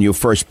resistance when you were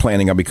first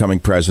planning on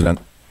becoming president?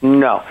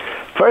 No.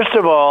 First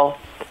of all,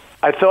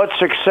 I thought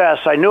success.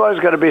 I knew I was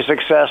going to be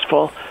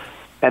successful.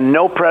 And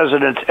no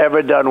president's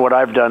ever done what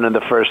I've done in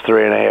the first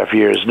 3.5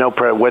 years.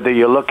 Whether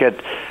you look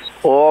at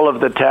all of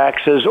the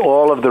taxes,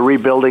 all of the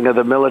rebuilding of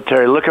the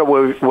military, look at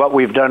what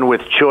we've done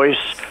with choice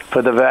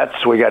for the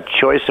vets. We got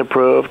choice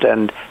approved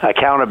and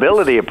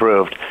accountability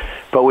approved.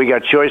 But we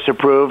got choice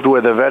approved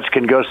where the vets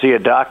can go see a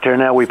doctor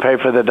now. We pay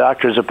for the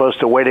doctor as opposed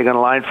to waiting in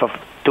line for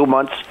 2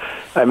 months.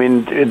 I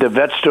mean, the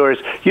vet stores,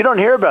 you don't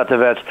hear about the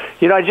vets.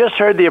 I just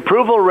heard the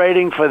approval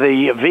rating for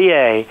the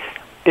VA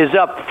is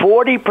up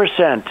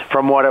 40%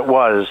 from what it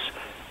was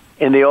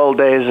in the old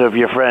days of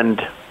your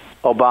friend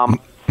Obama.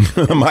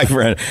 My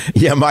friend.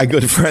 Yeah, my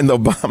good friend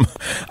Obama.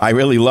 I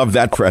really love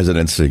that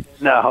presidency.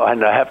 No,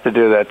 and I have to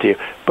do that to you.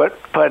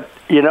 But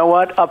you know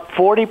what? Up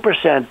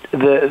 40%.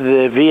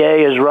 The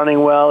VA is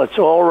running well. It's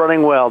all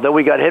running well. Then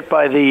we got hit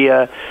by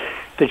the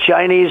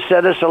Chinese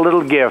sent us a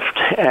little gift,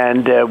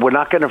 and we're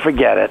not going to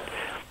forget it.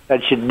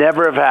 That should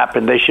never have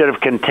happened. They should have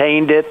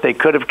contained it. They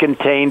could have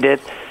contained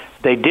it.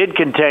 They did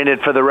contain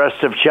it for the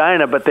rest of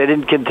China, but they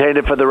didn't contain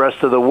it for the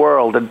rest of the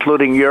world,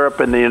 including Europe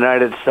and the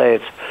United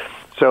States.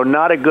 So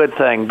not a good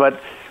thing.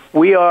 But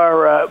we've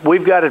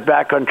got it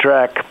back on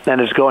track,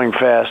 and it's going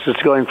fast.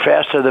 It's going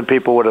faster than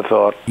people would have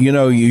thought.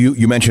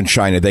 You mentioned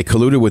China. They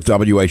colluded with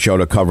WHO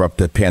to cover up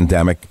the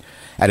pandemic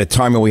at a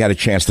time when we had a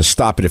chance to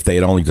stop it if they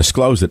had only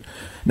disclosed it.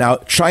 Now,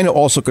 China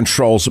also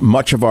controls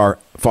much of our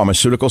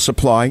pharmaceutical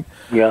supply.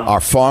 Yeah. Our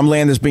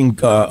farmland is being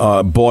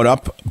bought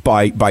up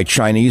by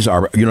Chinese.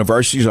 Our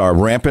universities are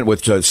rampant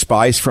with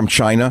spies from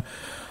China.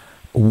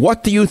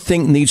 What do you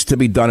think needs to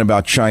be done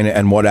about China,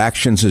 and what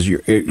actions is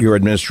your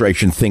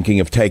administration thinking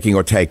of taking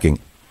or taking?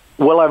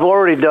 Well, I've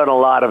already done a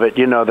lot of it.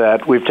 You know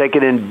that. We've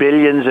taken in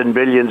billions and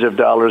billions of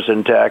dollars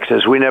in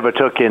taxes. We never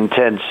took in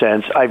 10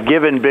 cents. I've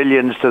given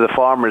billions to the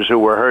farmers who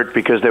were hurt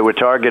because they were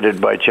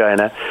targeted by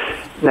China.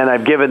 And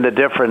I've given the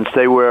difference.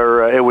 It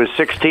was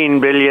 16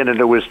 billion and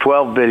it was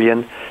 12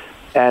 billion.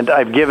 And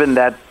I've given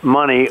that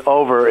money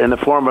over in the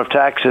form of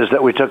taxes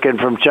that we took in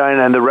from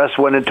China, and the rest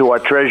went into our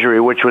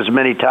treasury, which was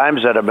many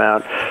times that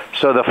amount.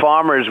 So the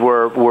farmers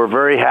were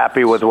very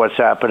happy with what's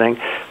happening.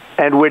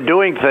 And we're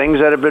doing things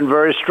that have been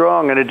very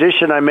strong. In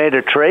addition, I made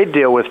a trade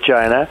deal with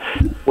China,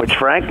 which,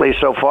 frankly,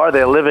 so far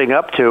they're living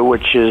up to,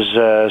 which is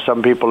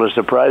some people are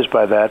surprised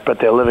by that, but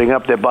they're living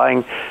up. They're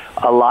buying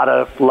a lot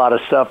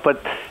of stuff.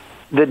 But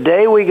the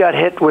day we got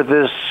hit with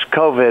this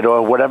COVID,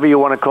 or whatever you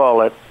want to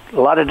call it, a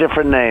lot of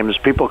different names.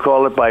 People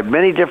call it by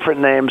many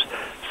different names,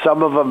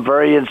 some of them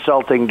very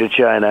insulting to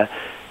China.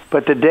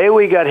 But the day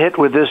we got hit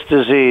with this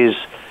disease,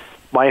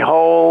 my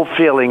whole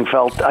feeling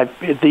felt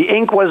the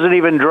ink wasn't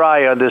even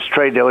dry on this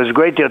trade deal. It was a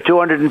great deal,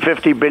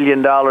 $250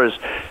 billion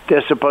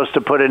they're supposed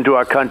to put into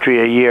our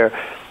country a year.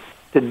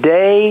 The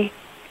day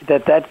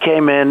that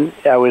came in,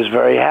 I was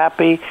very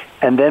happy.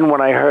 And then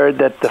when I heard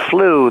that the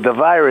flu, the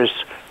virus,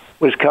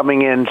 was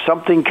coming in,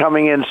 something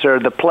coming in, sir,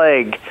 the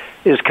plague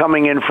is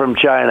coming in from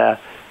China,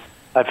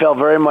 I felt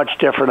very much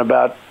different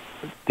about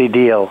the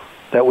deal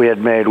that we had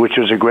made, which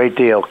was a great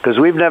deal, because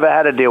we've never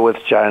had a deal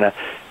with China.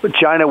 But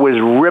China was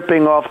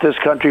ripping off this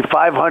country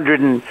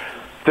 $530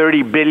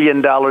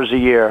 billion a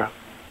year.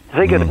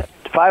 Think of it,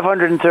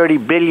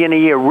 $530 billion a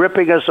year,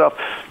 ripping us off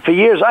for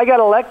years. I got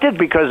elected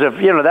because of,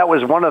 that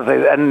was one of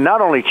the, and not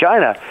only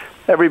China,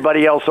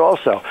 everybody else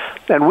also.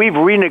 And we've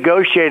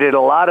renegotiated a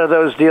lot of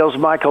those deals,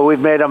 Michael. We've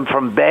made them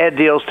from bad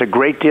deals to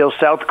great deals.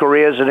 South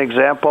Korea is an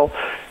example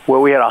where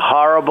we had a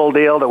horrible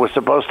deal that was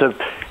supposed to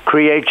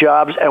create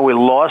jobs, and we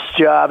lost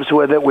jobs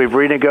with it. We've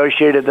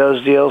renegotiated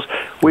those deals.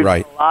 We've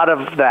done a lot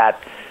of that.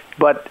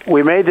 But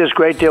we made this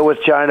great deal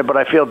with China, but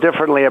I feel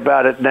differently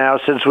about it now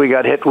since we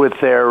got hit with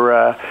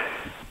their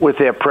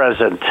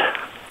present.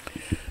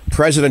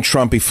 President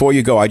Trump, before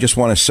you go, I just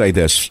want to say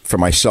this for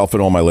myself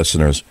and all my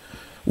listeners.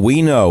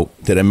 We know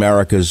that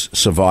America's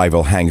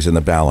survival hangs in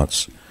the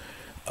balance.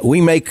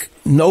 We make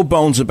no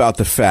bones about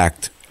the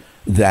fact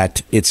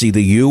that it's either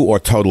you or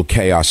total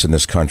chaos in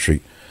this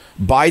country.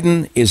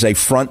 Biden is a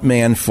front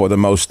man for the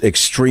most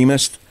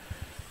extremist,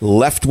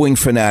 left-wing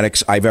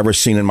fanatics I've ever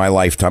seen in my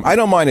lifetime. I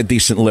don't mind a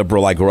decent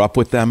liberal. I grew up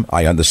with them.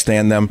 I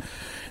understand them.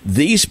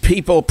 These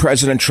people,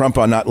 President Trump,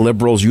 are not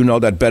liberals. You know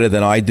that better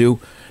than I do.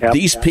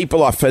 These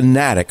people are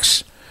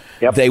fanatics.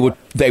 Yep.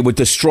 They would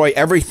destroy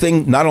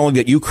everything, not only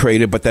that you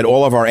created, but that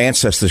all of our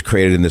ancestors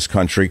created in this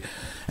country.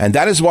 And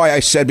that is why I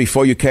said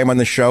before you came on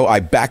the show, I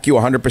back you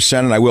 100%,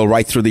 and I will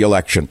right through the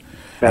election.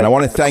 And I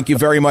want to thank you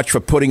very much for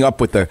putting up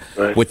with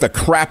the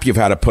crap you've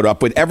had to put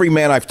up with. Every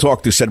man I've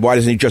talked to said, why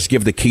doesn't he just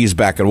give the keys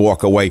back and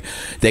walk away?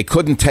 They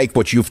couldn't take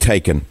what you've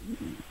taken.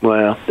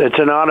 Well, it's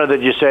an honor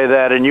that you say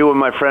that, and you were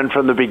my friend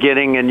from the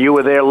beginning, and you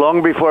were there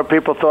long before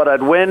people thought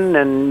I'd win,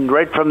 and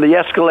right from the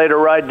escalator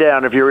ride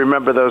down, if you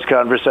remember those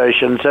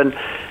conversations. And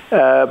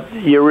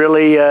you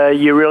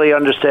really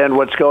understand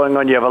what's going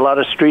on. You have a lot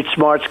of street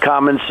smarts,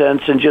 common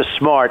sense, and just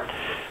smart.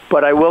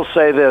 But I will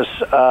say this,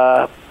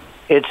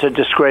 it's a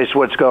disgrace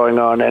what's going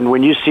on. And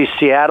when you see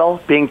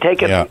Seattle being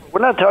taken,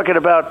 we're not talking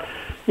about,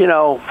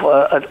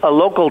 a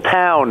local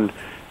town.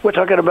 We're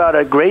talking about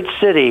a great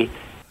city.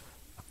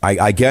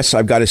 I guess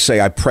I've got to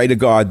say, I pray to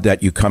God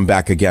that you come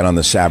back again on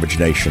the Savage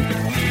Nation.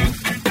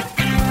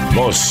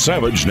 The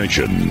Savage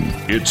Nation.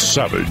 It's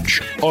savage,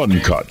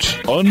 uncut,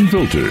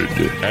 unfiltered,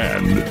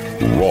 and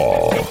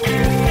raw.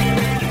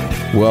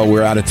 Well,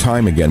 we're out of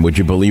time again. Would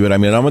you believe it? I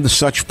mean, I'm under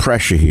such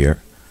pressure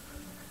here.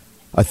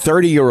 A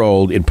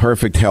 30-year-old in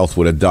perfect health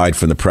would have died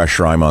from the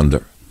pressure I'm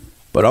under.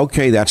 But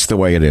okay, that's the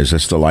way it is.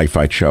 That's the life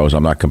I chose.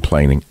 I'm not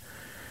complaining.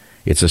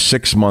 It's a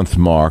 6-month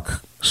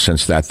mark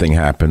since that thing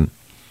happened.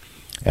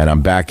 And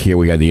I'm back here.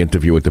 We had the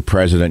interview with the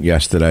president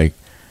yesterday.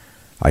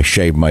 I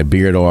shaved my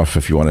beard off.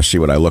 If you want to see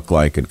what I look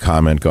like and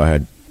comment, go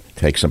ahead.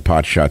 Take some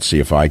pot shots, see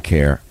if I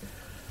care.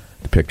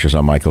 The picture's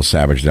on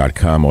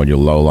michaelsavage.com. All you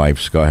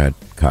lowlifes, go ahead.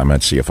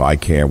 Comment, see if I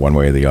care one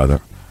way or the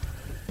other.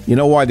 You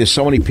know why there's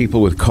so many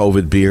people with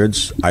COVID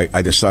beards?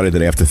 I decided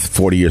that after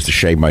 40 years to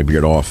shave my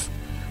beard off.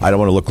 I don't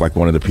want to look like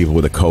one of the people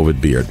with a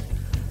COVID beard.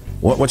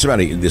 What's the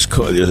matter? This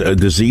a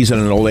disease in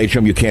an old age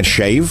home you can't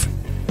shave?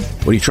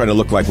 What are you trying to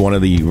look like, one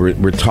of the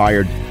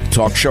retired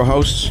talk show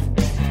hosts?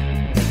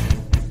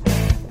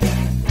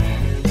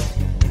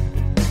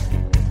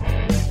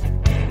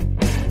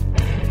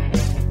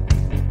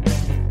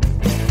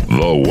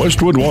 The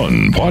Westwood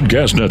One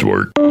Podcast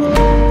Network.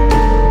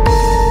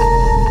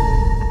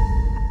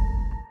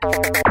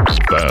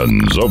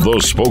 Fans of the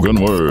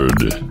spoken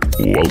word,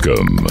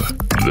 welcome.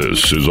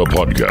 This is a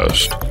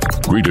podcast.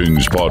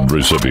 Greetings, pod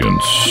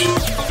recipients.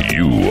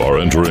 You are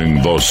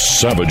entering the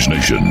Savage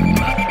Nation.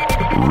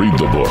 Read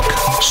the book.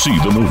 See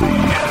the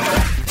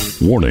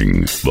movie.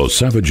 Warning: The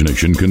Savage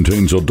Nation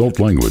contains adult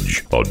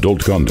language,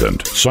 adult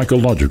content,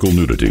 psychological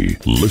nudity.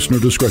 Listener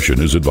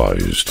discretion is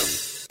advised.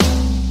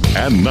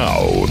 And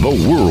now,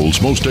 the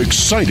world's most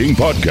exciting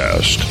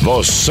podcast,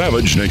 The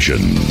Savage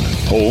Nation.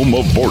 Home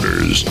of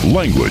borders,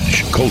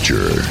 language,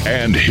 culture.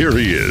 And here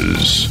he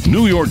is,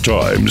 New York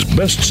Times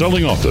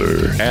best-selling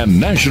author and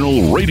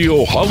National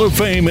Radio Hall of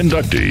Fame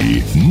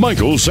inductee,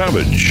 Michael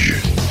Savage.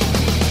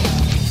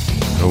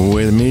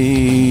 With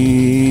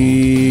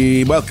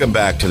me. Welcome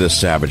back to the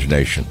Savage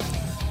Nation.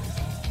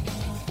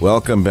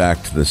 Welcome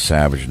back to the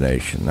Savage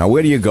Nation. Now,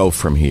 where do you go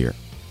from here?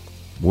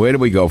 Where do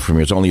we go from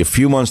here? It's only a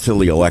few months till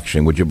the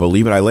election. Would you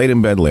believe it? I laid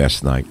in bed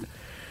last night.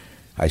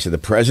 I said, the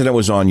president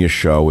was on your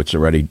show. It's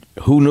already,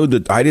 who knew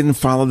that? I didn't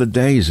follow the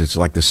days. It's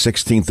like the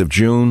 16th of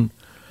June,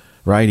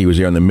 right? He was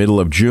there in the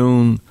middle of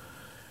June.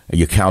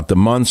 You count the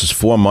months. It's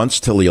 4 months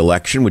till the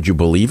election. Would you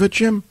believe it,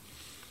 Jim?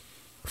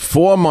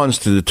 4 months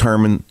to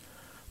determine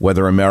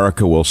whether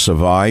America will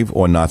survive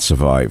or not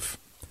survive.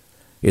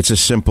 It's as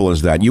simple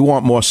as that. You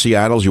want more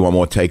Seattles? You want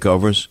more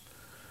takeovers?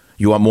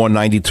 You want more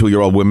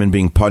 92-year-old women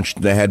being punched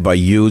in the head by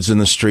youths in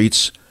the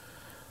streets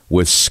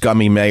with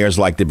scummy mayors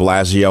like de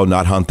Blasio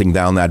not hunting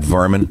down that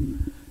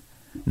vermin?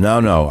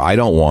 No, I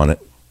don't want it.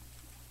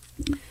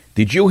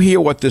 Did you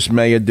hear what this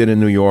mayor did in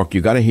New York?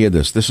 You got to hear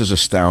this. This is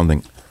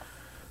astounding.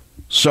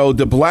 So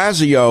de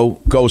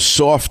Blasio goes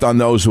soft on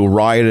those who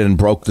rioted and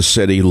broke the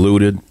city,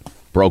 looted,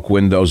 broke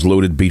windows,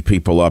 looted, beat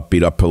people up,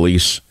 beat up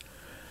police.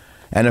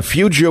 And a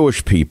few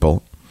Jewish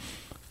people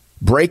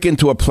break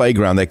into a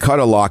playground. They cut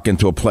a lock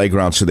into a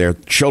playground so their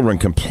children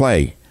can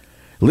play.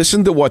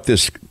 Listen to what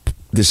this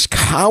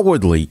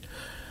cowardly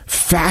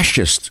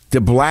fascist de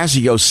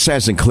Blasio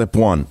says in clip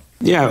 1.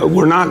 Yeah,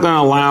 we're not going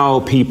to allow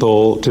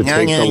people to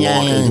take the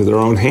law into their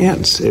own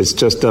hands. It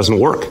just doesn't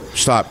work.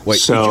 Stop. Wait.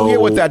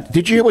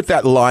 Did you hear what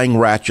that lying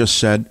rat just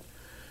said?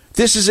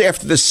 This is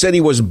after the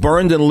city was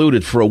burned and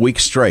looted for a week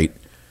straight.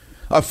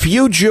 A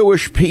few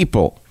Jewish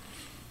people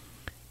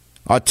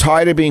are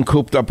tired of being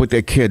cooped up with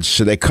their kids,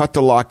 so they cut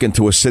the lock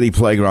into a city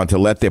playground to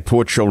let their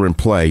poor children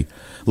play.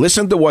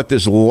 Listen to what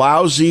this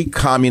lousy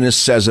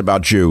communist says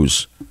about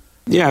Jews.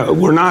 Yeah,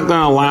 we're not going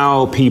to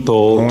allow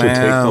people to take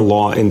the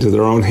law into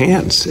their own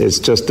hands.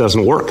 It just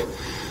doesn't work.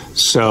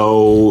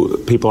 So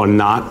people are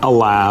not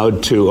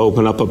allowed to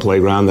open up a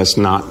playground that's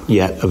not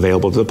yet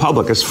available to the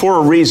public. It's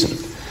for a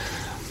reason.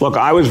 Look,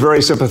 I was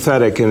very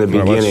sympathetic in the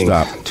beginning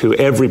to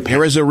every parent.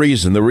 There is a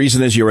reason. The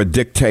reason is you're a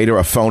dictator,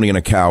 a phony, and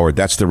a coward.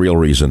 That's the real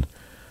reason.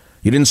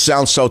 You didn't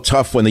sound so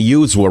tough when the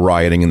youths were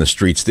rioting in the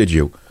streets, did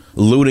you?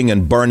 Looting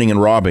and burning and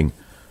robbing.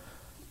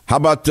 How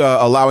about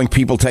allowing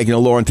people taking the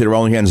law into their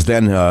own hands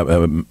then,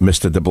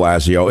 Mr. de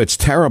Blasio? It's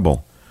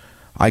terrible.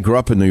 I grew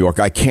up in New York.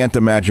 I can't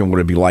imagine what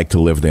it'd be like to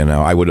live there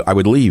now. I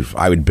would leave.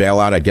 I would bail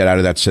out. I'd get out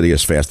of that city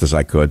as fast as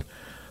I could.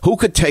 Who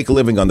could take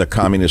living under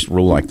communist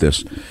rule like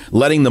this?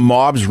 Letting the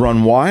mobs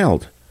run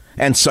wild.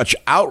 And such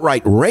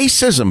outright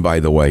racism, by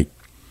the way.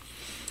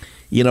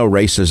 You know,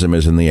 racism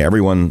is in the air.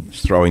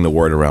 Everyone's throwing the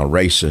word around.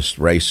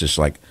 Racist,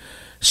 like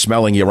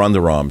smelling your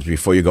underarms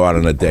before you go out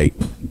on a date.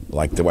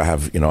 Like, do I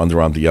have,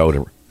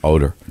 underarm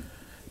odor?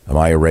 Am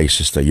I a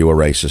racist? Are you a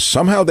racist?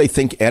 Somehow they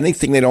think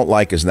anything they don't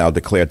like is now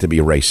declared to be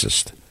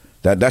racist.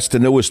 That's the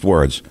newest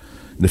words.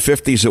 In the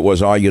 50s, it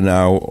was, are you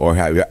now, or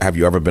have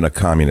you ever been a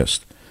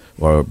communist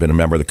or been a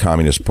member of the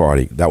Communist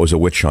Party? That was a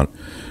witch hunt.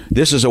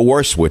 This is a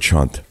worse witch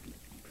hunt.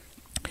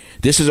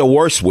 This is a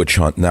worse witch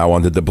hunt now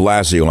under de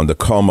Blasio, under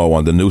Cuomo,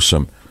 under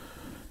Newsom.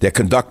 They're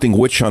conducting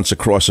witch hunts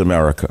across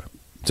America.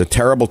 It's a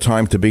terrible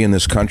time to be in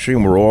this country,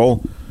 and we're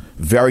all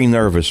very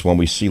nervous when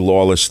we see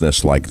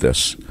lawlessness like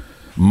this.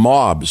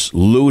 Mobs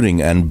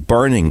looting and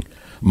burning,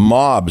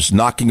 mobs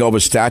knocking over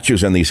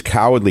statues, and these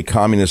cowardly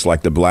communists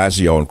like de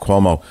Blasio and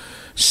Cuomo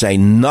say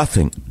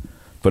nothing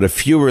but a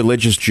few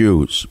religious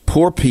Jews,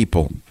 poor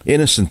people,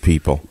 innocent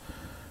people,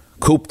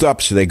 cooped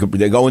up so they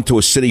go into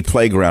a city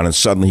playground and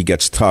suddenly he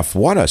gets tough.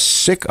 What a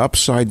sick,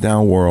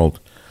 upside-down world.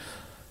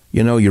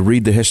 You know, you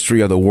read the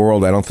history of the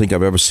world, I don't think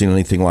I've ever seen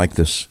anything like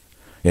this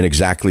in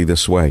exactly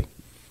this way.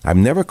 I've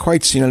never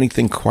quite seen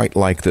anything quite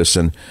like this,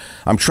 and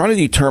I'm trying to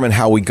determine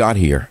how we got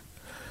here.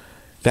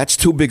 That's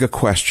too big a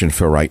question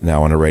for right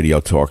now on a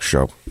radio talk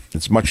show.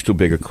 It's much too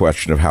big a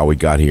question of how we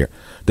got here.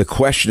 The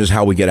question is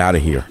how we get out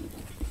of here.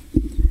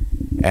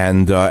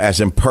 And as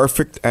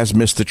imperfect as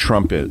Mr.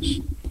 Trump is,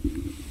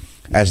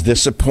 as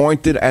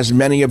disappointed as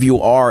many of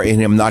you are in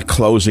him not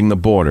closing the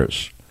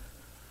borders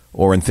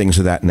or in things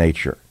of that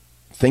nature,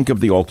 think of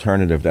the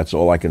alternative. That's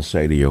all I can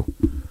say to you.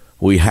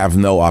 We have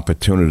no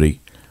opportunity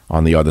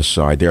on the other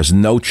side. There's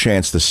no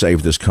chance to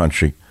save this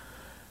country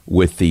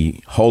with the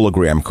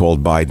hologram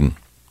called Biden.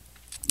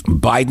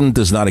 Biden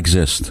does not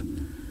exist.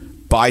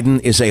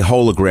 Biden is a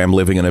hologram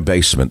living in a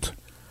basement.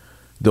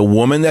 The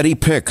woman that he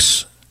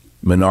picks,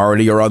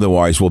 minority or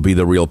otherwise, will be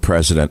the real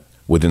president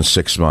within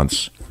 6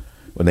 months.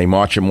 When they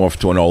march him off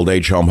to an old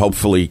age home,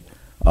 hopefully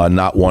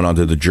not one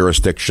under the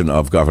jurisdiction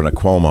of Governor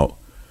Cuomo,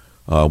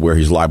 where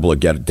he's liable to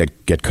get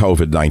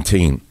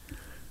COVID-19,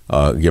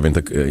 given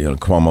the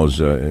Cuomo's.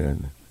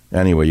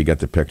 Anyway, you get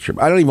the picture.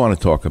 I don't even want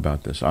to talk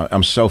about this.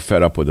 I'm so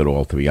fed up with it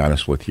all, to be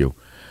honest with you.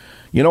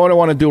 You know what I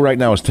want to do right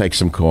now is take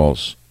some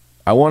calls.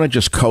 I want to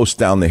just coast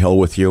down the hill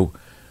with you.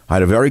 I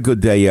had a very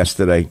good day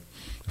yesterday.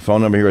 The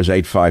phone number here is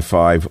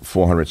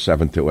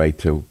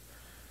 855-400-7282.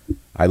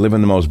 I live in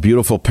the most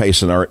beautiful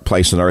place on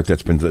earth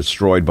that's been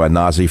destroyed by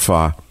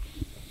Nazi-Fa,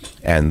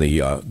 and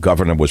the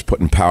governor was put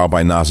in power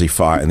by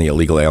Nazi-Fa and the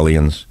illegal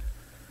aliens.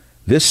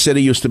 This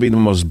city used to be the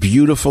most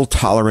beautiful,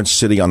 tolerant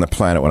city on the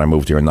planet when I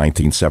moved here in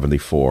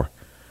 1974.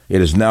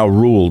 It is now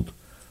ruled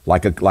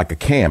like a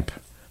camp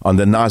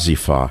under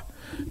Nazi-Fa.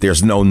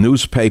 There's no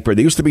newspaper.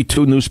 There used to be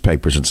 2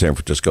 newspapers in San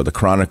Francisco, the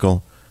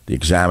Chronicle, the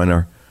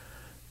Examiner.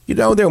 You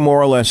know, they're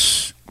more or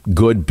less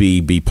good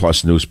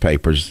B-plus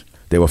newspapers.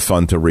 They were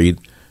fun to read.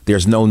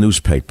 There's no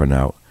newspaper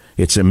now.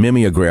 It's a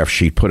mimeograph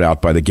sheet put out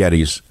by the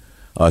Gettys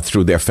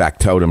through their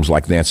factotums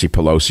like Nancy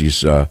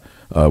Pelosi's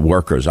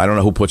workers. I don't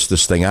know who puts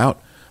this thing out.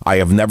 I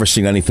have never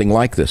seen anything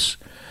like this.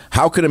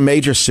 How could a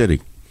major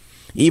city,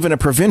 even a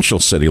provincial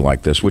city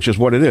like this, which is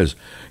what it is,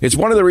 it's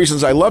one of the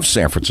reasons I love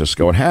San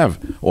Francisco and have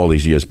all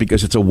these years,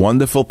 because it's a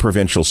wonderful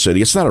provincial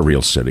city. It's not a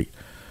real city.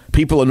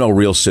 People who know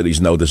real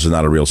cities know this is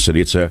not a real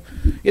city.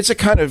 It's a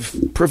kind of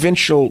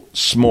provincial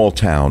small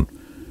town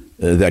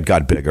that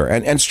got bigger.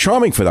 And it's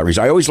charming for that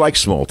reason. I always like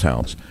small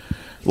towns,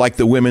 like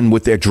the women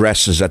with their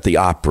dresses at the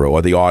opera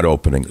or the art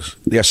openings.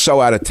 They're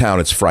so out of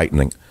town, it's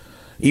frightening.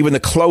 Even the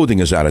clothing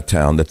is out of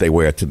town that they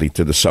wear to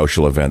the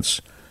social events.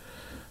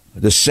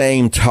 The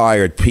same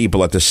tired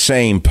people at the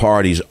same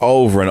parties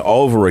over and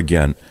over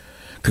again,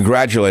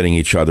 congratulating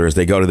each other as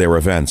they go to their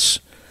events.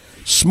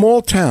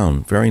 Small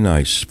town, very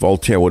nice.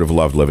 Voltaire would have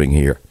loved living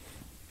here.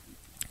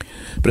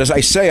 But as I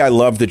say, I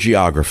love the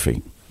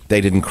geography.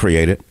 They didn't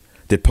create it.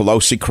 Did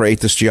Pelosi create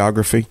this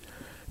geography?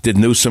 Did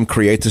Newsom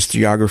create this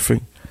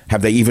geography?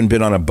 Have they even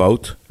been on a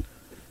boat?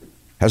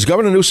 Has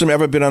Governor Newsom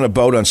ever been on a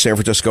boat on San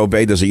Francisco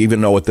Bay? Does he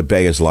even know what the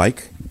bay is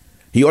like?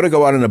 He ought to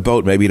go out on a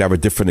boat. Maybe he'd have a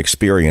different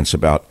experience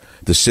about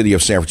the city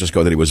of San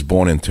Francisco that he was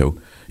born into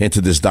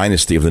this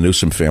dynasty of the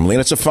Newsom family.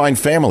 And it's a fine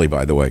family,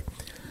 by the way.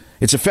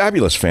 It's a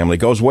fabulous family.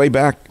 It goes way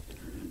back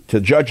to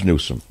Judge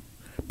Newsom,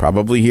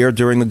 probably here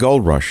during the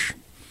gold rush.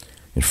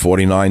 In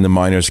 49, the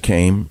miners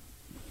came.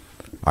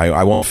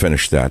 I won't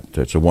finish that.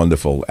 It's a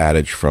wonderful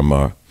adage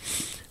from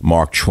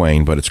Mark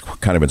Twain, but it's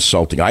kind of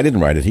insulting. I didn't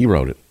write it. He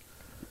wrote it.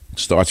 It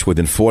starts with,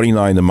 in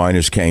 49, the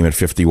miners came. In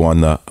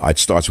 51, it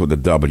starts with a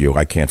W.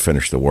 I can't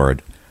finish the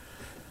word.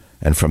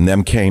 And from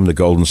them came the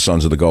golden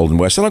sons of the Golden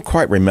West. I don't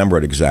quite remember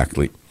it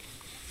exactly.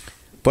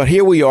 But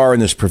here we are in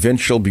this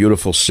provincial,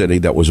 beautiful city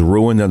that was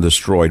ruined and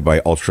destroyed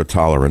by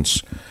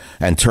ultra-tolerance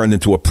and turned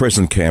into a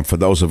prison camp for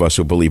those of us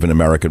who believe in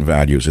American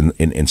values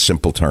in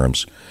simple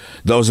terms.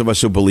 Those of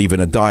us who believe in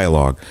a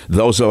dialogue.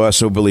 Those of us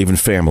who believe in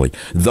family.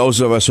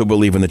 Those of us who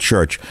believe in the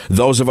church.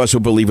 Those of us who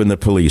believe in the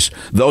police.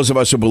 Those of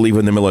us who believe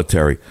in the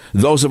military.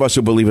 Those of us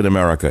who believe in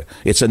America.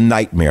 It's a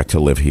nightmare to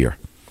live here.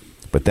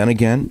 But then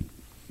again,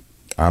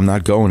 I'm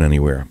not going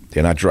anywhere.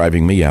 They're not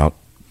driving me out.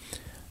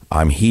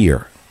 I'm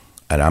here,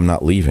 and I'm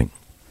not leaving.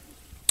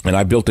 And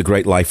I built a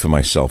great life for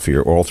myself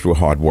here, all through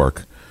hard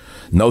work.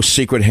 No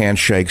secret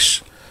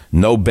handshakes,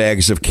 no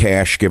bags of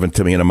cash given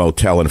to me in a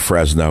motel in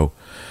Fresno,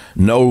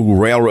 no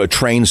railroad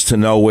trains to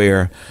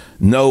nowhere,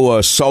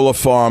 no solar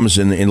farms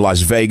in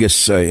Las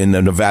Vegas, in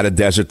the Nevada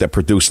desert that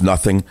produce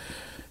nothing.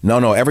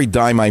 No, every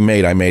dime I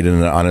made in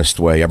an honest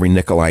way. Every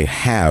nickel I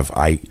have,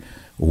 I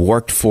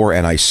worked for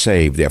and I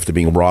saved after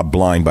being robbed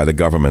blind by the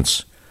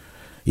governments.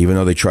 Even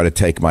though they try to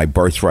take my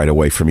birthright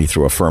away from me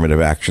through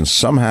affirmative action,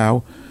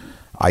 somehow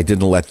I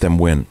didn't let them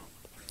win.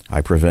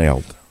 I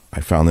prevailed. I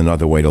found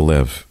another way to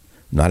live.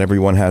 Not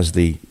everyone has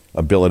the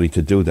ability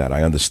to do that.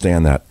 I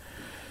understand that.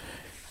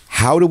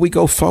 How do we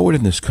go forward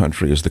in this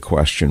country is the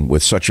question,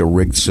 with such a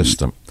rigged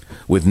system,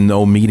 with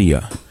no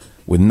media,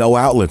 with no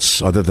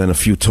outlets other than a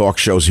few talk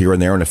shows here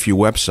and there and a few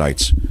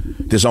websites.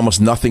 There's almost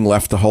nothing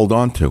left to hold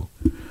on to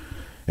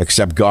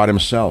except God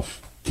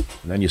himself.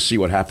 And then you see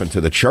what happened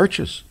to the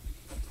churches.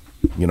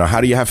 You know,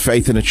 how do you have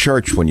faith in a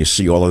church when you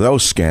see all of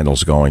those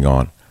scandals going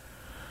on?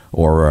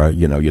 Or,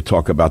 you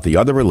talk about the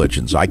other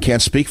religions. I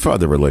can't speak for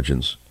other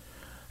religions.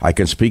 I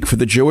can speak for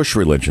the Jewish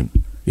religion.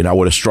 You know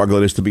what a struggle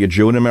it is to be a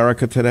Jew in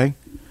America today?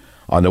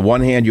 On the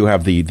one hand, you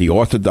have the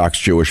Orthodox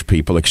Jewish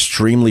people,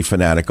 extremely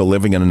fanatical,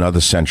 living in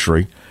another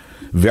century.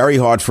 Very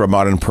hard for a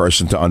modern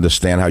person to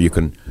understand how you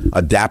can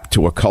adapt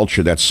to a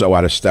culture that's so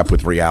out of step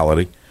with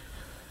reality.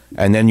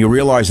 And then you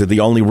realize that the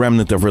only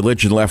remnant of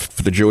religion left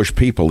for the Jewish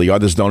people, the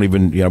others don't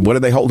even, what do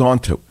they hold on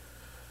to?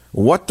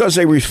 What does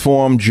a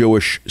Reformed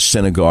Jewish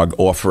synagogue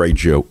offer a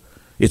Jew?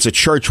 It's a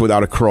church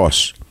without a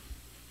cross.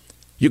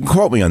 You can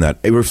quote me on that.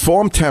 A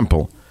Reformed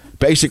temple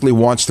basically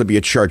wants to be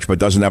a church but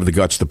doesn't have the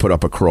guts to put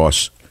up a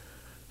cross.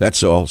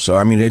 That's all. So,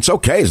 I mean, it's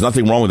okay. There's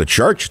nothing wrong with the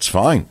church. It's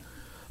fine.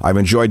 I've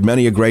enjoyed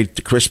many a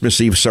great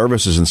Christmas Eve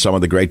services in some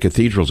of the great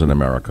cathedrals in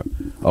America.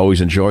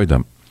 Always enjoyed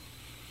them.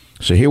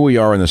 So here we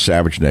are in the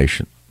Savage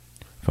Nation.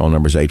 Phone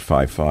number is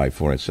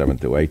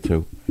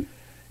 855-487-282.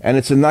 And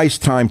it's a nice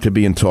time to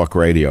be in talk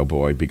radio,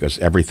 boy, because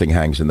everything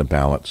hangs in the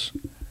balance.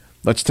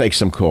 Let's take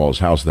some calls.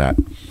 How's that?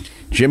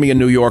 Jimmy in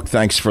New York,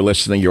 thanks for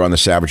listening. You're on the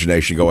Savage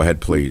Nation. Go ahead,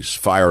 please.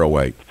 Fire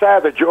away.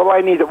 Savage, all I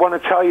want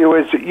to tell you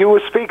is you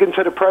were speaking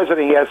to the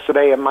president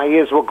yesterday, and my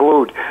ears were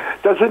glued.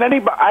 Doesn't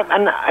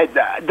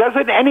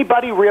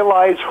anybody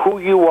realize who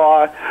you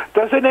are?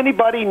 Doesn't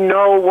anybody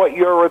know what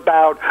you're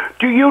about?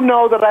 Do you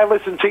know that I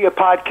listen to your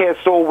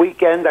podcast all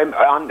weekend,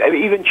 on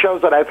even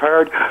shows that I've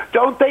heard?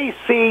 Don't they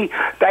see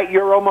that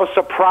you're almost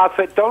a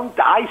prophet? Don't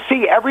I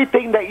see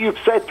everything that you've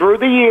said through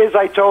the years?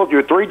 I told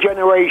you, 3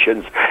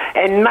 generations,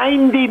 and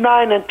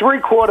 99.75%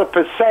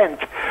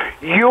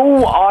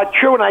 you are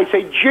true. And I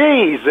say,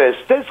 Jesus,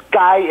 this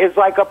guy is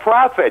like a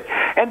prophet.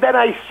 And then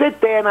I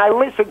sit there and I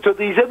listen to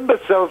these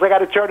imbeciles. I got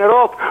to turn it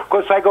off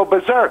because I go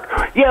berserk.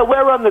 Yeah,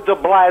 we're under de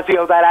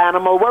Blasio, that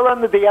animal. We're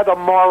under the other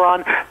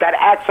moron that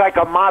acts like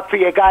a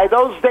mafia guy.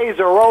 Those days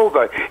are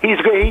over. He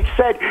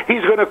said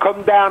he's going to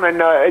come down, and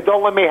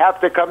don't let me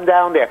have to come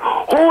down there.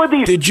 Who are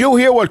these? Did you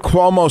hear what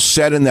Cuomo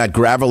said in that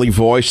gravelly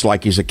voice,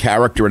 like he's a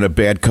character in a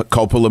bad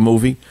Coppola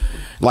movie?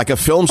 Like a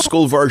film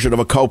school version of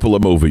a Coppola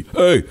movie.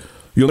 Hey,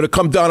 you're going to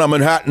come down on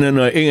Manhattan and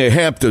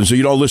Hamptons, so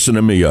you don't listen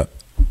to me yet.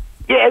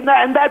 Yeah,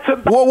 and that's...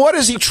 Well, what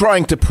is he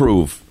trying to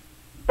prove?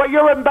 But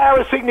you're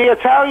embarrassing the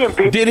Italian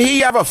people. Did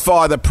he have a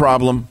father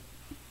problem?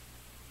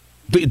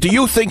 Do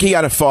you think he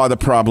had a father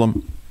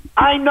problem?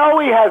 I know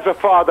he has a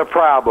father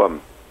problem.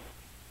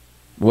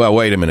 Well,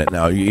 wait a minute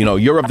now.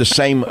 You're of the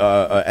same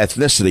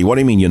ethnicity. What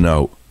do you mean you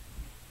know?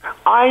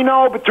 I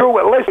know, but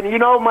listen,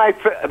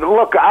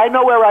 look, I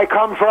know where I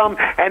come from,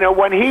 and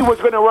when he was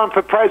going to run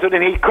for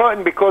president, he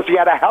couldn't because he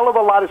had a hell of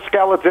a lot of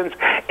skeletons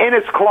in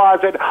his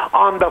closet.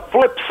 On the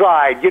flip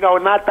side,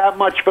 not that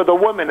much for the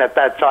women at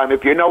that time,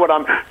 if you know what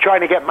I'm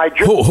trying to get my...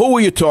 Who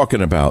are you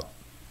talking about?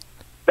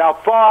 The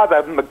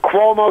father,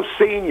 Cuomo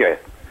Sr.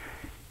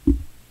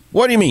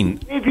 What do you mean?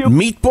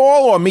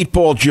 Meatball or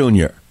Meatball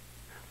Jr.?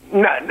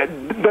 No,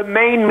 the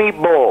main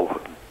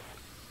meatball.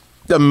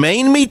 The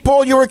main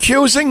meatball you're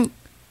accusing?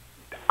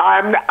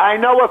 I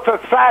know it for a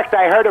fact.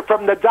 I heard it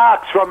from the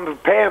docs, from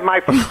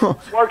my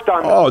worked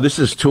on. Oh, this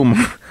is too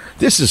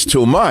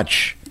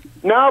much.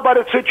 No, but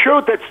it's the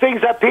truth. It's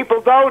things that people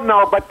don't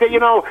know. But,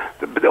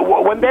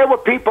 when there were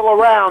people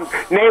around,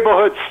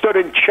 neighborhoods stood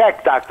in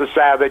check, Dr.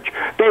 Savage.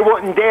 They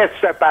wouldn't dare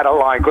step out of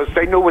line because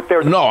they knew what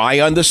they're... No, I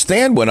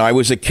understand. When I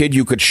was a kid,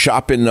 you could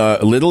shop in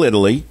Little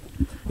Italy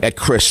at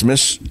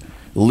Christmas,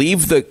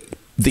 leave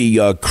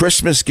the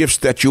Christmas gifts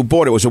that you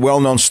bought. It was a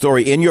well-known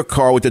story, in your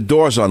car with the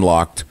doors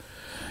unlocked,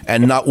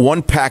 and not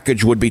one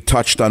package would be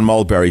touched on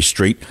Mulberry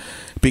Street.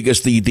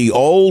 because the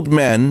old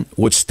men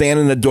would stand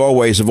in the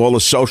doorways of all the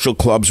social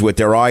clubs with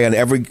their eye on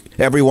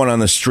everyone on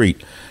the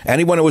street.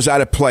 Anyone who was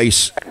out of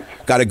place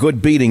got a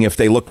good beating if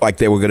they looked like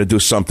they were going to do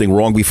something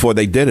wrong before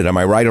they did it. Am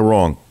I right or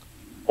wrong?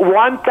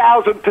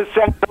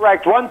 1,000%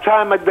 correct. One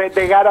time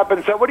they got up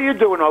and said, "What are you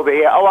doing over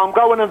here?" "Oh, I'm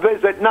going to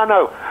visit."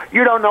 No,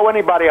 you don't know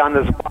anybody on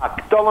this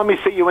block. Don't let me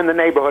see you in the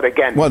neighborhood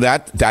again. Well,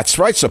 that's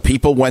right. So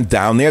people went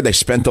down there. They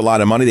spent a lot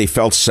of money. They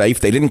felt safe.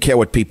 They didn't care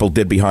what people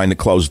did behind the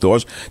closed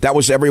doors. That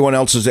was everyone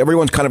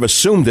kind of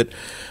assumed it.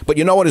 But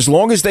you know what? As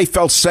long as they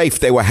felt safe,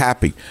 they were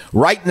happy.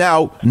 Right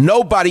now,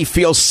 nobody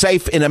feels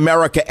safe in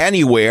America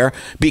anywhere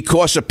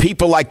because of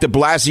people like de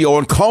Blasio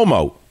and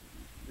Cuomo.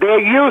 They're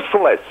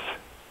useless.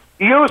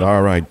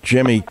 All right,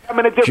 Jimmy,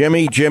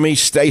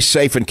 stay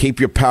safe and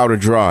keep your powder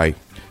dry.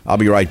 I'll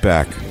be right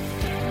back.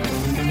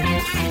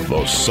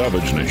 The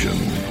Savage Nation.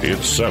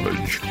 It's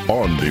Savage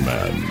on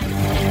Demand.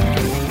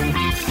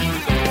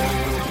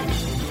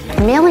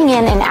 Mailing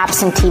in an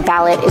absentee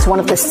ballot is one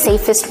of the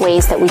safest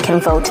ways that we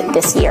can vote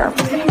this year.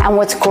 And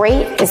what's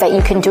great is that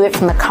you can do it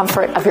from the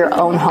comfort of your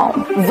own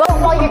home. Vote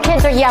while your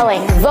kids are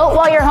yelling. Vote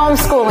while you're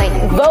homeschooling.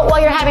 Vote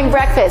while you're having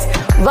breakfast.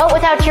 Vote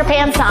without your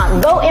pants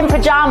on. Vote in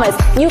pajamas.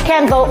 You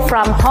can vote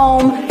from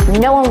home.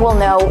 No one will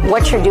know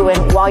what you're doing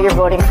while you're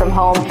voting from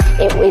home.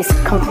 It is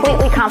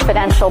completely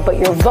confidential, but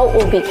your vote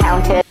will be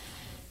counted.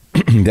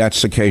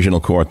 That's occasional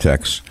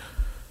cortex,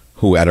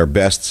 who at her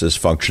best is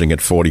functioning at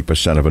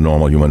 40% of a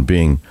normal human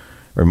being.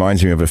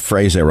 Reminds me of a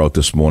phrase I wrote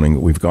this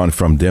morning. We've gone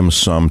from dim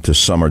sum to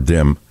summer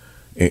dim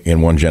in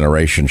one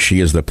generation.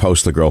 She is the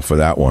poster girl for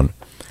that one.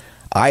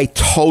 I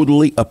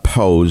totally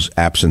oppose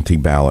absentee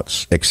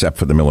ballots, except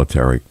for the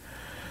military.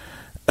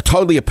 I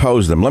totally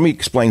oppose them. Let me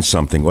explain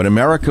something. When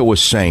America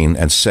was sane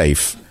and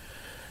safe,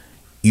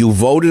 you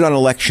voted on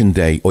election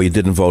day or you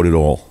didn't vote at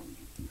all.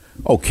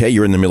 Okay,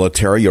 you're in the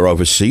military, you're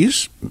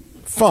overseas.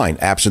 Fine,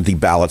 absentee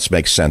ballots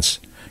make sense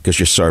because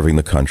you're serving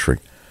the country.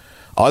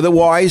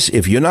 Otherwise,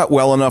 if you're not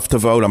well enough to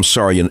vote, I'm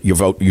sorry,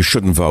 you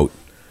shouldn't vote.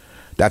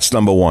 That's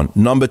number one.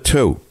 Number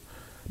two,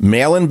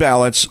 mail-in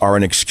ballots are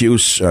an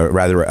excuse,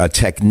 rather a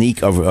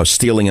technique of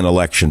stealing an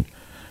election.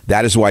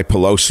 That is why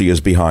Pelosi is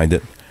behind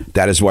it.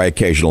 That is why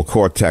occasional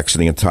cortex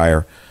and the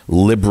entire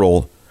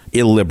illiberal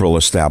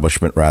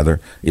establishment, rather,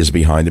 is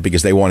behind it,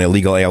 because they want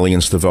illegal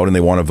aliens to vote and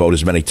they want to vote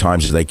as many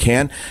times as they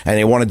can, and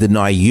they want to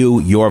deny you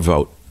your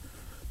vote.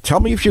 Tell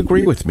me if you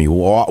agree with me.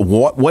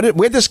 Where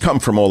did this come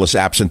from, all this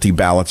absentee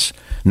ballots,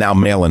 now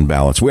mail-in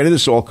ballots? Where did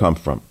this all come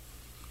from?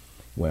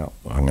 Well,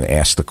 I'm going to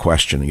ask the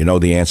question. You know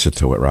the answer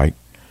to it, right?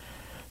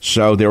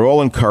 So they're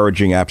all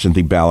encouraging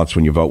absentee ballots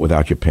when you vote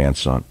without your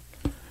pants on.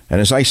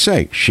 And as I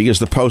say, she is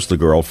the poster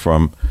girl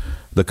for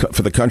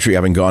the country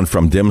having gone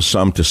from dim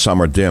sum to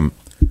summer dim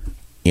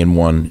in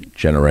one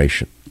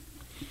generation.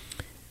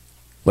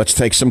 Let's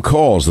take some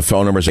calls. The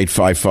phone number is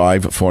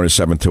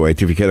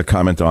 855-407-28. If you get a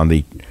comment on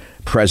the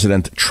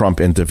President Trump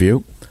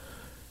interview,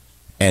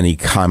 any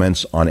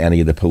comments on any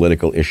of the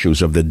political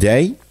issues of the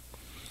day,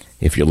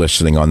 if you're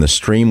listening on the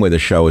stream where the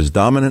show is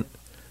dominant,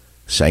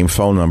 same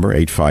phone number,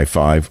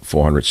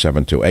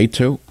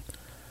 855-400-7282.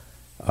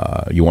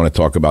 You want to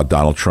talk about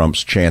Donald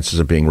Trump's chances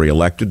of being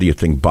reelected? Do you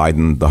think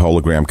Biden, the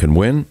hologram, can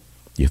win?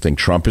 Do you think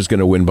Trump is going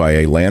to win by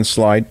a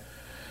landslide?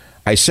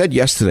 I said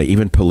yesterday,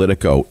 even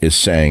Politico is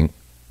saying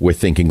we're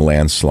thinking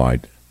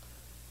landslide.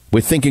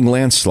 We're thinking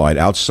landslide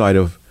outside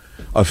of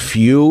a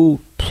few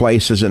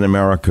places in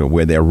America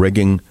where they're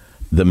rigging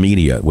the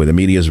media, where the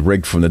media is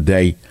rigged from the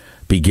day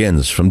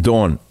begins, from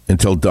dawn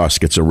until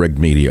dusk. It's a rigged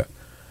media.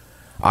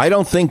 I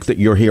don't think that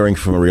you're hearing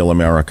from real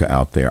America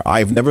out there.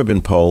 I've never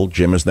been polled.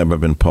 Jim has never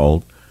been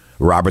polled.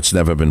 Robert's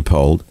never been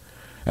polled.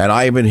 And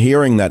I have been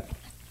hearing that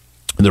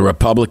the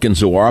Republicans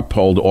who are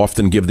polled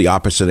often give the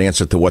opposite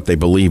answer to what they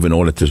believe in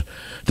order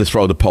to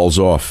throw the polls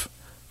off,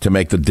 to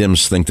make the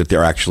Dims think that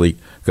they're actually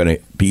going to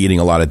be eating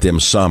a lot of dim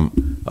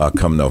sum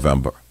come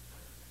November.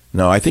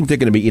 No, I think they're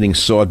going to be eating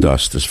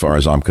sawdust as far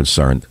as I'm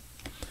concerned.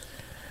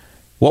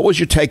 What was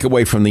your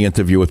takeaway from the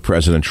interview with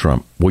President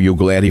Trump? Were you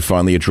glad he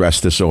finally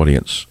addressed this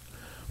audience?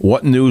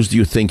 What news do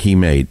you think he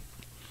made?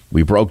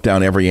 We broke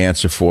down every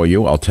answer for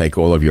you. I'll take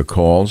all of your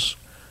calls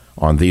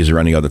on these or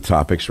any other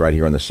topics right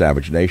here on the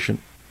Savage Nation.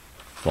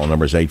 Phone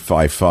number is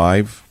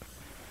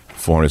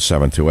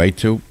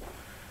 855-400-7282.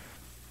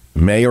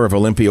 Mayor of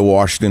Olympia,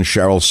 Washington,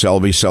 Cheryl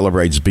Selby,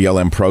 celebrates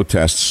BLM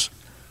protests,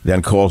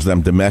 then calls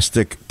them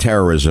domestic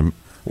terrorism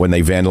when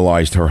they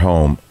vandalized her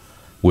home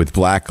with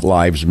Black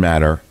Lives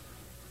Matter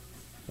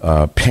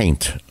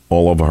paint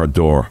all over her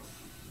door.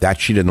 That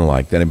she didn't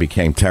like. Then it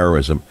became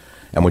terrorism.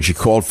 And when she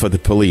called for the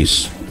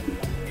police,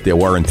 there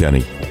weren't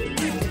any.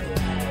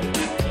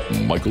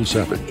 Michael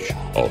Savage,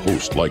 a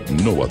host like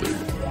no other.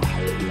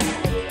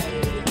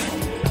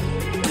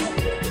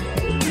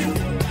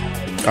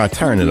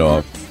 Turn it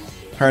off.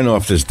 Turn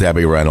off this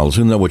Debbie Reynolds.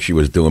 Who knows what she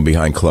was doing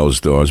behind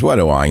closed doors? What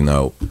do I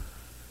know?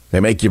 They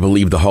make you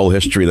believe the whole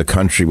history of the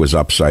country was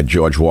upside.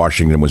 George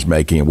Washington was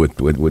making it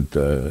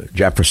with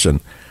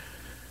Jefferson.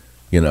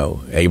 You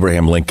know,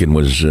 Abraham Lincoln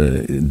was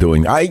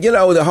doing.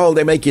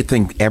 They make you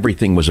think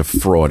everything was a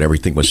fraud.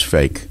 Everything was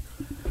fake.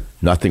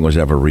 Nothing was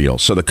ever real.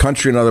 So the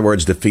country, in other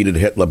words, defeated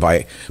Hitler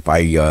by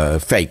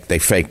fake. They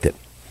faked it.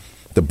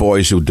 The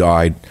boys who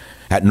died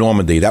at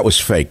Normandy, that was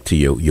fake to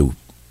you. You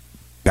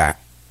bat.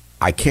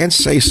 I can't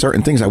say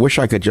certain things. I wish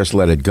I could just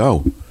let it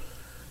go.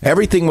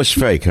 Everything was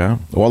fake, huh?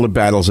 All the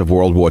battles of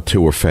World War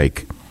II were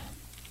fake.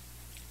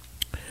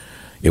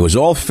 It was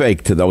all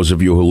fake to those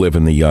of you who live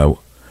in the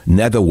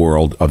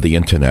netherworld of the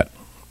internet,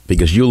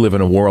 because you live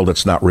in a world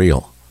that's not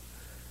real.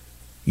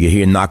 You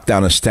hear knock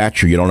down a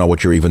statue, you don't know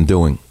what you're even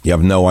doing. You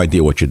have no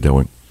idea what you're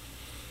doing.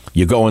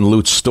 You go and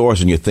loot stores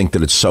and you think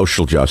that it's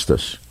social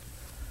justice.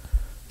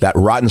 That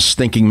rotten,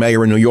 stinking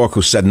mayor in New York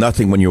who said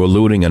nothing when you were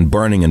looting and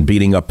burning and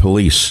beating up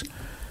police,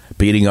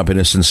 beating up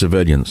innocent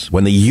civilians.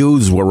 When the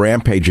youths were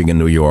rampaging in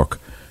New York,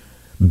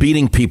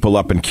 beating people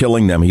up and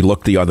killing them, he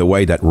looked the other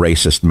way, that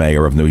racist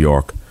mayor of New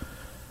York.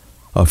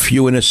 A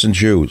few innocent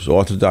Jews,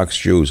 Orthodox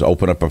Jews,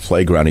 open up a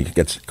playground, he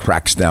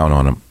cracks down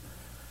on them.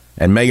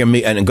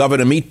 And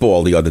Governor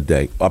Meatball the other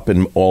day, up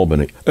in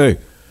Albany, hey,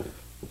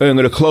 I'm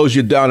going to close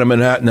you down in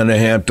Manhattan and the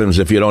Hamptons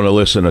if you don't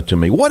listen to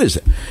me. What is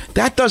it?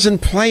 That doesn't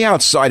play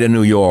outside of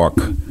New York.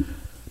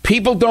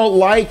 People don't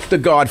like the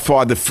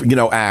Godfather,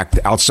 act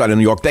outside of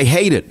New York. They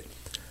hate it.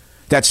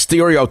 That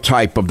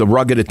stereotype of the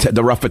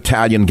rough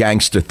Italian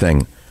gangster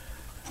thing.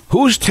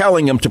 Who's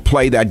telling him to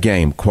play that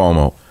game,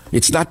 Cuomo?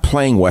 It's not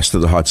playing west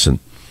of the Hudson.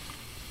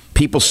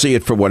 People see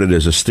it for what it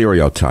is, a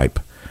stereotype.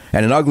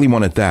 And an ugly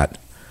one at that.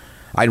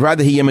 I'd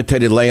rather he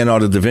imitated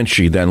Leonardo da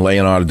Vinci than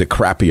Leonardo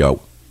DiCaprio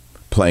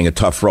playing a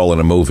tough role in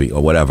a movie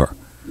or whatever.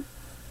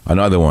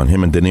 Another one,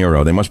 him and De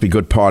Niro. They must be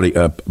good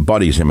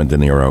buddies, him and De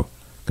Niro.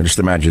 I can just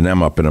imagine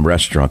them up in a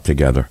restaurant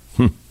together.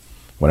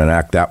 What an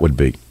act that would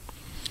be.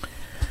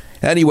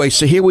 Anyway,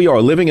 so here we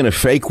are, living in a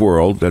fake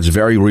world that's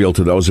very real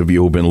to those of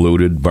you who've been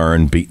looted,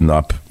 burned, beaten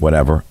up,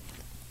 whatever.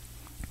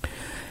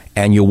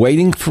 And you're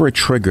waiting for a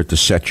trigger to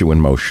set you in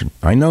motion.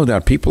 I know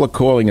that. People are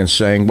calling and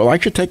saying, well, I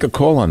should take a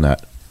call on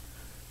that.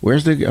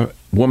 Where's the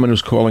woman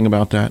who's calling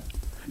about that?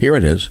 Here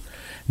it is.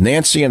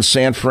 Nancy in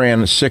San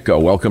Francisco,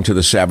 welcome to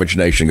the Savage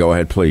Nation. Go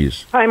ahead,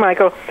 please. Hi,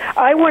 Michael.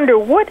 I wonder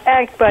what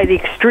act by the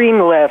extreme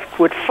left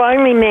would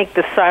finally make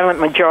the silent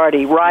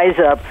majority rise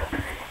up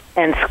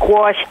and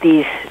squash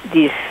these.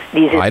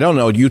 I don't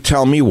know. You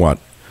tell me what.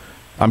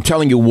 I'm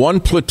telling you, one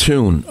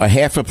platoon, a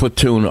half a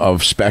platoon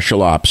of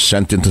special ops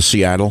sent into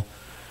Seattle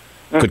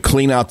could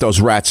clean out those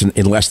rats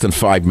in less than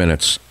 5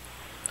 minutes.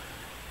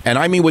 And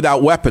I mean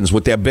without weapons,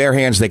 with their bare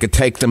hands, they could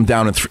take them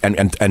down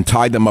and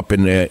tie them up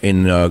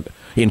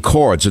in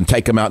cords and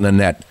take them out in a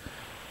net.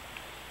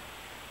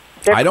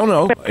 I don't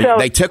know.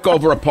 They took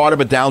over a part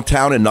of a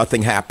downtown and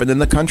nothing happened in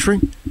the country?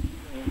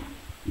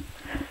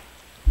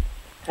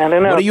 I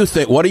don't know.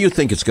 What do you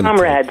think it's going to take?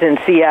 Comrades in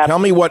Seattle. Tell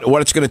me what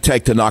it's going to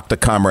take to knock the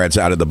comrades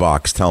out of the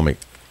box. Tell me.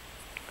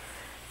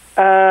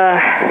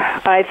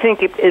 I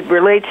think it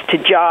relates to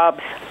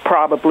jobs,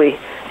 probably,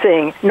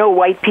 saying no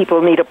white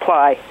people need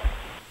apply.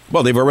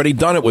 Well, they've already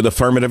done it with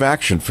affirmative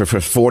action for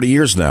 40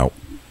 years now.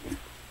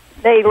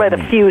 They let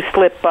a few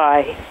slip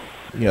by.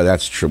 Yeah,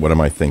 that's true. What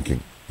am I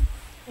thinking?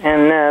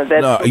 And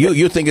that's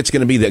you think it's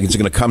going to be that? It's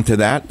going to come to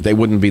that? They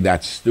wouldn't be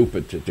that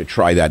stupid to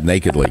try that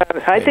nakedly.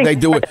 I think they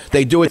do it.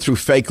 They do it through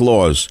fake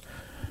laws,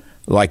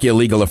 like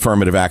illegal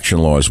affirmative action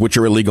laws, which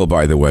are illegal,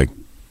 by the way.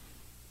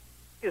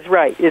 Is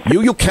right.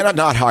 You cannot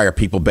not hire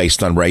people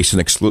based on race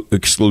and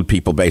exclude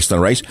people based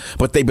on race,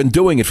 but they've been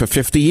doing it for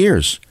 50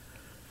 years.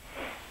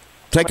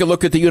 Take a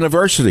look at the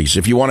universities.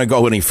 If you want to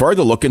go any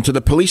further, look into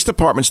the police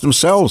departments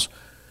themselves.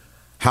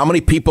 How many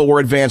people were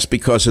advanced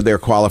because of their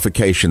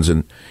qualifications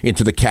and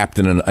into the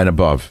captain and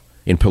above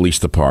in police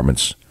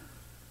departments?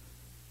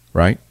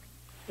 Right?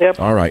 Yep.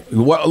 All right.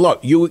 Well, look,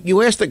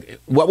 you asked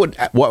what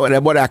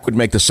act would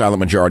make the silent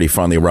majority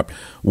finally erupt?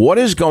 What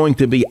is going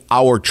to be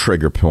our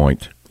trigger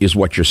point is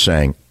what you're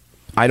saying.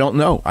 I don't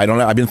know.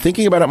 I've been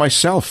thinking about it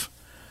myself.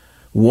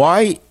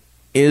 Why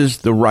is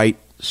the right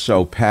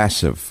so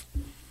passive?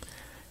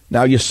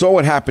 Now, you saw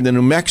what happened in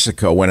New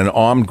Mexico when an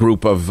armed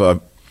group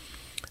of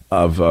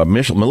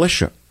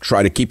militia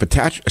tried to keep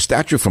a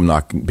statue from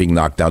being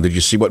knocked down. Did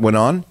you see what went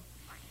on?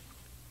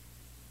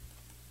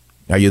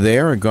 Are you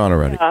there or gone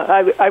already?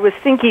 I was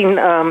thinking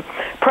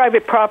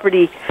private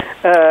property,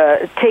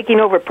 taking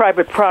over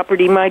private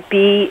property might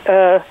be...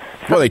 well,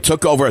 they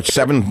took over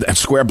 7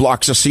 square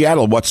blocks of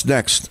Seattle. What's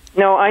next?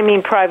 No, I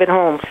mean private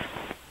homes.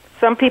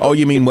 Some people... Oh,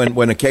 you mean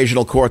when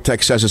occasional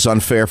Cortex says it's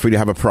unfair for you to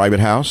have a private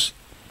house?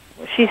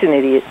 She's an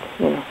idiot,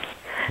 Well,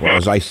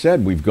 as I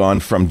said, we've gone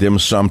from dim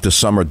sum to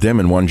summer dim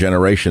in one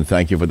generation.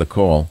 Thank you for the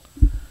call.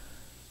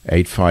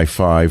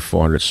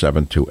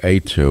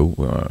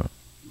 855-400-7282.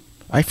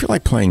 I feel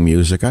like playing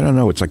music. I don't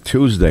know. It's like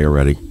Tuesday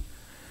already.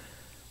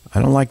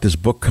 I don't like this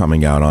book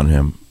coming out on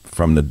him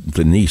from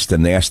the niece, the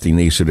nasty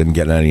niece who didn't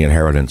get any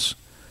inheritance.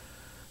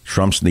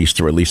 Trump's niece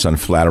to release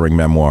unflattering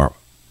memoir.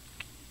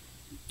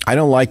 I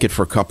don't like it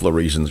for a couple of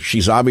reasons.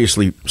 She's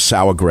obviously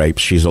sour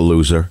grapes. She's a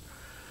loser.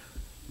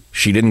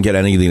 She didn't get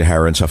any of the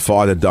inheritance. Her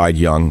father died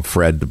young,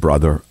 Fred, the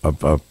brother of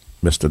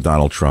Mr.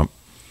 Donald Trump.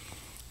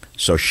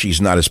 So she's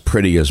not as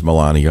pretty as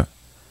Melania.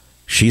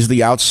 She's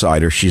the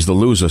outsider. She's the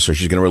loser. So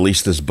she's going to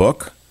release this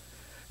book.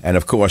 And,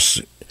 of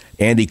course,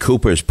 Andy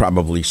Cooper is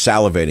probably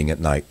salivating at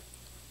night.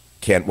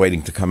 Can't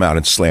waiting to come out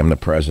and slam the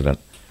president.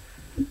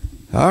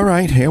 All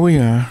right, here we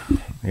are.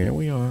 Here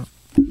we are.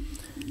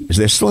 Is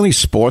there still any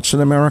sports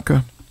in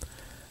America?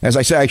 As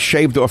I say, I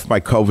shaved off my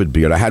COVID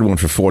beard. I had one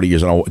for 40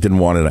 years, and I didn't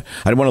want it.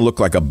 I didn't want to look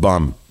like a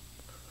bum.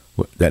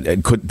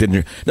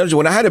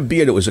 When I had a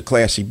beard, it was a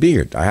classy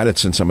beard. I had it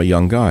since I'm a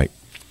young guy.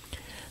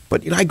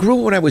 But I grew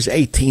when I was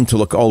 18 to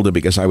look older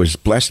because I was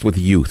blessed with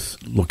youth,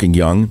 looking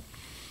young.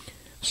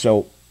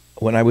 So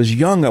when I was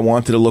young, I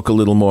wanted to look a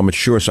little more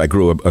mature, so I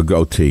grew a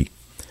goatee.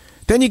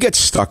 Then you get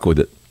stuck with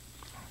it.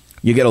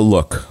 You get a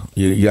look.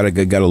 You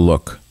got a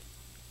look.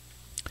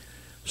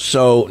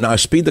 So now I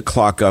speed the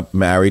clock up,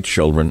 married,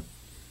 children.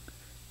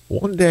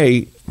 One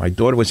day, my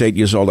daughter was 8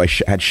 years old. I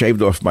had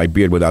shaved off my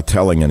beard without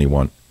telling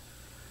anyone.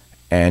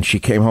 And she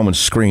came home and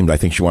screamed. I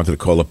think she wanted to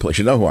call the police.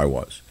 She didn't know who I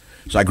was.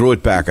 So I grew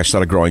it back. I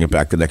started growing it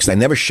back the next day. I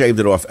never shaved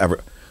it off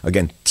ever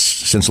again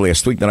since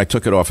last week. Then I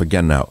took it off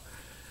again now.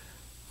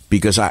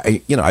 Because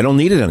I don't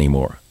need it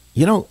anymore.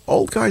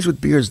 Old guys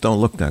with beards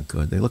don't look that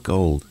good. They look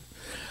old.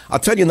 I'll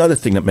tell you another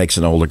thing that makes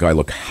an older guy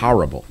look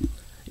horrible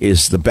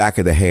is the back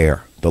of the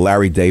hair. The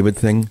Larry David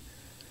thing.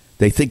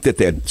 They think that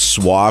they're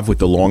suave with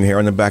the long hair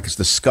in the back. It's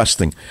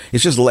disgusting.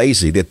 It's just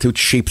lazy. They're too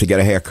cheap to get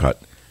a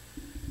haircut.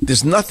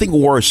 There's nothing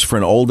worse for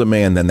an older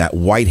man than that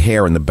white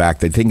hair in the back.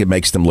 They think it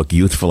makes them look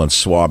youthful and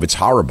suave. It's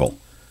horrible.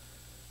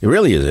 It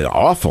really is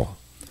awful.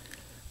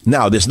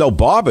 Now, there's no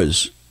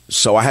barbers,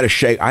 so I had to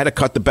shave. I had to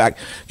cut the back.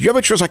 Do you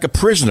ever feel like a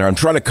prisoner? I'm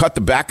trying to cut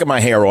the back of my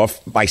hair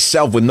off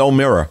myself with no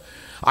mirror.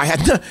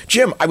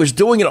 Jim, I was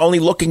doing it only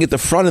looking at the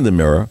front of the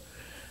mirror,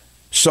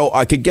 so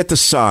I could get the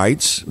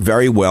sides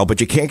very well,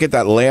 but you can't get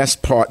that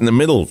last part in the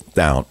middle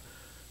down.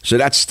 So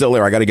that's still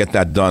there. I got to get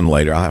that done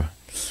later.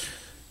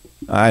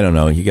 I don't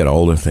know. You get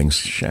older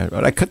things.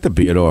 But I cut the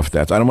beard off.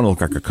 I don't want to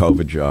look like a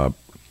COVID job.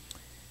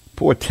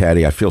 Poor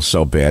Teddy. I feel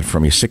so bad for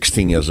him. He's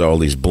 16 years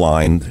old. He's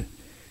blind,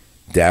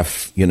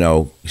 deaf.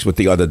 He's with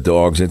the other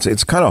dogs.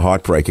 It's kind of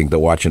heartbreaking to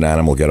watch an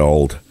animal get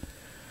old.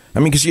 I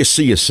mean, because you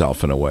see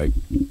yourself in a way.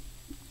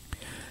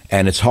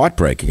 And it's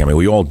heartbreaking. I mean,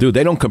 we all do.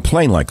 They don't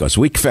complain like us.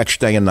 We fetch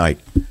day and night.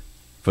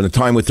 From the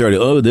time we're 30,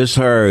 oh, this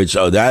hurts.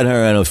 Oh, that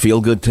hurt. I don't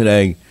feel good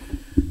today.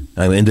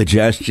 I'm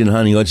indigestion,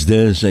 honey. What's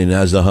this? And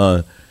how's the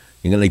heart?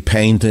 You're going to need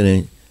pain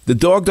today. The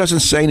dog doesn't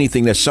say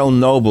anything. They're so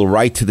noble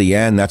right to the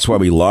end. That's why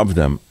we love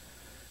them.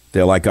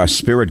 They're like our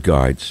spirit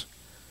guides.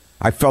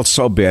 I felt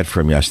so bad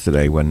for him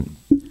yesterday when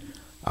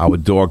our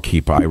dog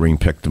keeper, Irene,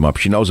 picked him up.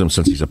 She knows him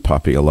since he's a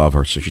puppy. I love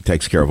her. So she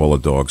takes care of all the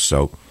dogs.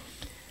 So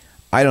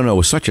I don't know. It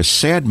was such a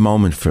sad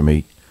moment for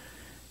me.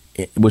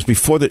 It was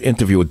before the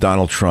interview with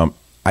Donald Trump.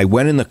 I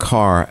went in the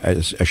car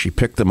as she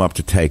picked him up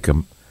to take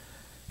him,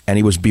 and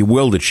he was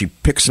bewildered. She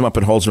picks him up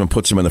and holds him and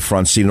puts him in the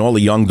front seat, and all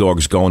the young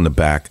dogs go in the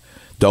back.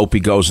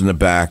 Dopey goes in the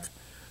back.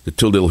 The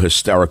two little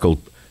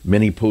hysterical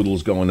mini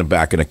poodles go in the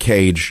back in a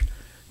cage.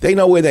 They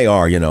know where they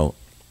are,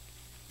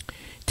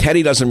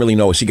 Teddy doesn't really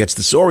know as he gets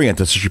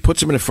disoriented, so she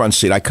puts him in the front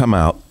seat. I come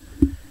out,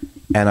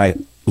 and I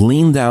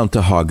leaned down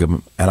to hug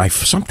him, and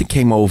something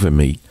came over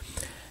me.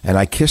 And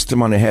I kissed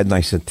him on the head, and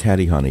I said,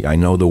 Teddy, honey, I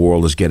know the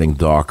world is getting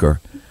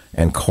darker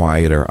and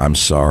quieter. I'm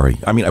sorry.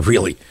 I mean,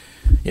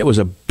 it was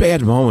a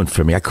bad moment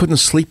for me. I couldn't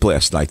sleep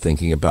last night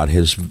thinking about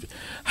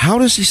how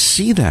does he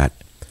see that?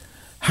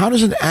 How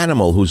does an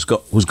animal who's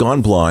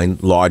gone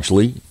blind,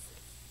 largely,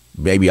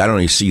 maybe, I don't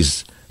know, he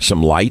sees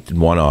some light in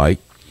one eye,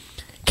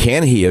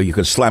 can't hear, you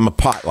can slam a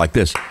pot like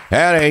this,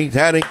 Teddy,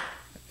 Teddy,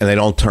 and they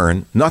don't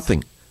turn,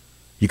 nothing.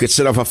 You could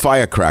set off a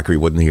firecracker, he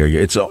wouldn't hear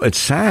you. It's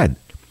sad.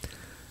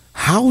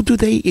 How do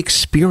they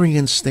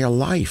experience their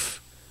life?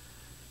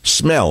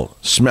 Smell.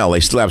 They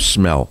still have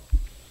smell.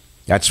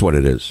 That's what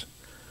it is.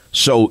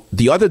 So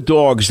the other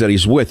dogs that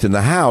he's with in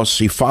the house,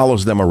 he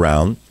follows them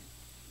around.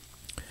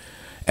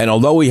 And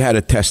although he had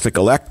a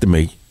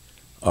testiculectomy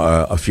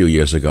a few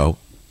years ago,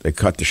 they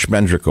cut the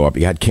schmendrick off.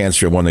 He had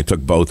cancer in one. They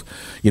took both.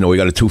 We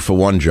got a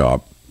 2-for-1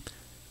 job.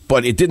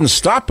 But it didn't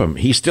stop him.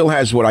 He still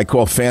has what I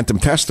call phantom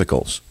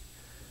testicles.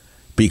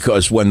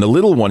 Because when the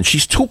little one,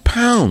 she's 2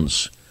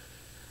 pounds.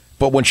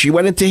 But when she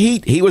went into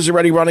heat, he was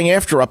already running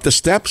after her up the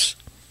steps.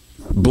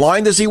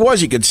 Blind as he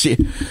was, you could see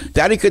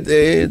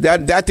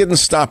that didn't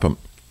stop him.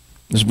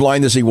 As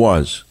blind as he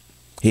was,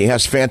 he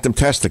has phantom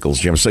testicles,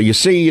 Jim. So you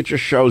see, it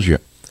just shows you.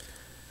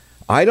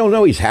 I don't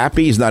know. He's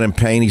happy. He's not in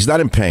pain. He's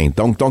not in pain.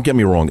 Don't get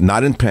me wrong.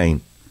 Not in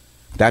pain.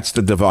 That's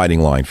the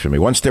dividing line for me.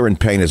 Once they're in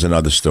pain is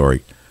another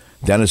story.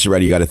 Then it's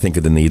already, you got to think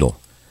of the needle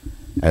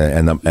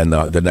and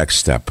the next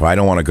step. I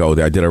don't want to go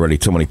there. I did already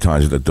too many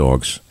times with the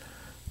dogs.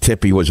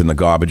 Tippy was in the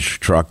garbage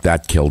truck.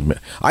 That killed me.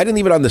 I didn't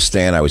even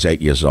understand. I was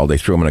 8 years old. They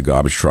threw him in a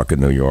garbage truck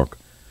in New York.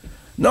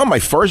 No, my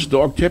first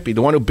dog, Tippy,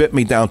 the one who bit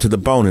me down to the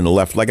bone in the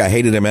left leg. I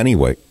hated him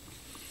anyway.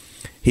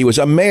 He was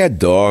a mad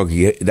dog,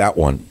 that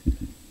one.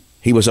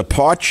 He was a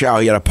part chow.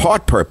 He had a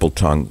part purple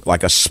tongue,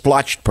 like a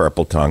splotched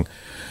purple tongue.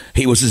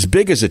 He was as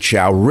big as a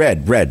chow,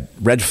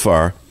 red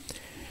fur.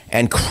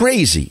 and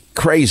crazy.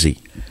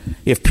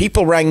 If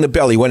people rang the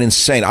bell, he went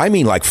insane. I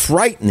mean, like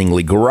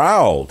frighteningly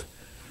growled.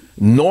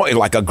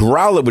 Like a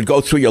growl that would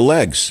go through your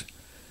legs.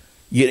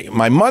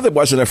 My mother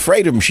wasn't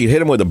afraid of him. She'd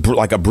hit him with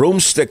a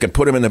broomstick and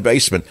put him in the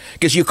basement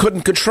because you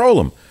couldn't control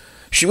him.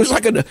 She was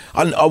like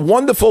a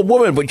wonderful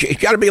woman, but you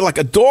got to be like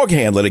a dog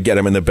handler to get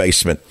him in the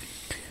basement.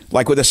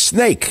 Like with a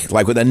snake,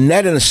 like with a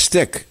net and a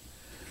stick.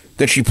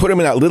 Then she put him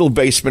in that little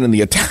basement in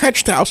the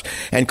attached house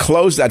and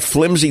closed that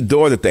flimsy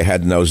door that they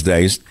had in those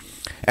days.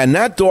 And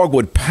that dog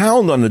would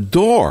pound on the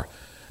door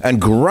and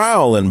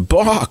growl and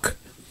bark.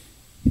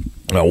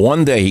 Now,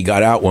 one day he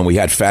got out when we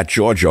had Fat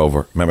George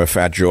over. Remember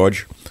Fat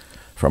George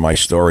from my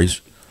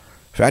stories?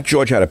 Fat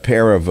George had a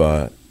pair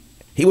of,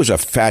 he was a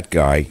fat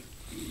guy,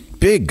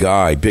 big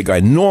guy,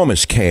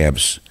 enormous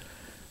calves,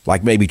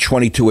 like maybe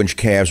 22-inch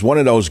calves, one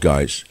of those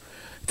guys.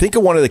 Think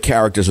of one of the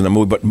characters in the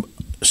movie, but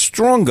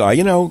strong guy,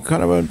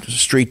 kind of a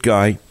street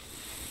guy.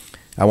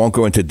 I won't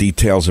go into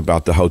details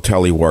about the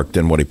hotel he worked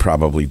in, what he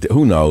probably did.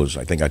 Who knows?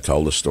 I think I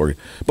told the story.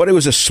 But he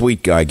was a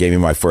sweet guy, gave me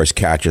my first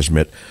catcher's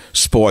mitt,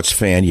 sports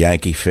fan,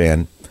 Yankee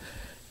fan,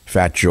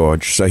 Fat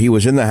George. So he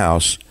was in the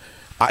house.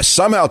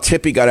 Somehow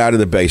Tippy got out of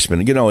the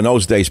basement. In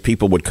those days,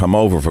 people would come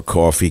over for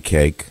coffee,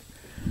 cake.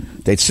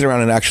 They'd sit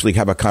around and actually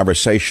have a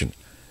conversation.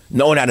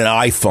 No one had an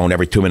iPhone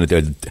every 2 minutes.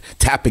 They're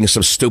tapping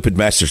some stupid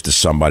message to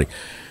somebody.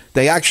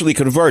 They actually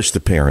conversed, the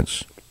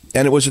parents.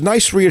 And it was a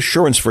nice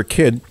reassurance for a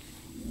kid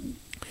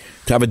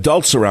to have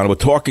adults around who were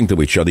talking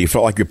to each other. You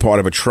felt like you're part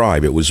of a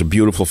tribe. It was a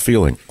beautiful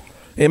feeling.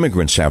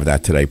 Immigrants have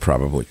that today,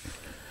 probably.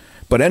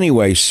 But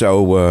anyway,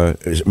 so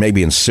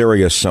maybe in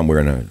Syria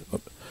somewhere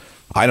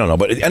I don't know.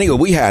 But anyway,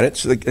 we had it.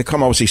 So they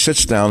come over, he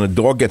sits down, the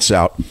dog gets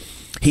out.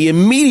 He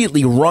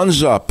immediately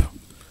runs up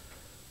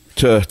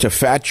to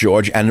Fat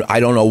George, and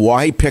I don't know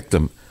why he picked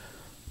him,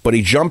 but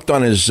he jumped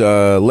on his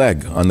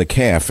leg, on the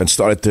calf, and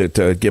started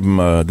to give him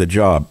the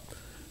job.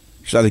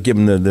 Started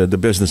giving the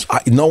business.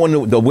 No one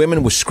knew. The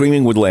women were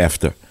screaming with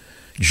laughter.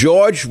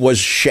 George was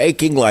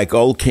shaking like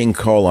old King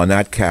Cole on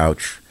that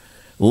couch,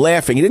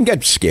 laughing. He didn't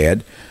get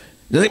scared.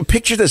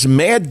 Picture this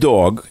mad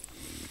dog,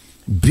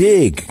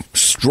 big,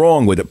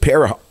 strong, with a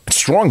pair of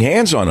strong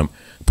hands on him.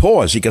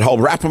 Paws. He could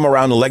wrap him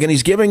around the leg, and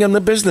he's giving him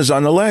the business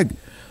on the leg,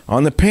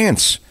 on the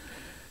pants.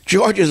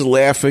 George is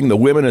laughing. The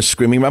women are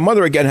screaming. My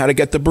mother again had to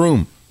get the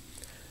broom.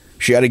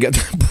 She had to get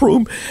the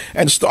broom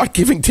and start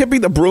giving Tippy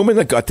the broom in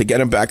the gut to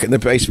get him back in the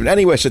basement.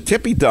 Anyway, so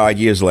Tippy died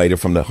years later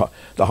from the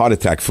heart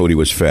attack food he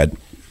was fed.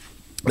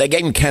 They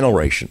gave him kennel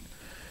ration.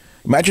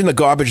 Imagine the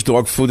garbage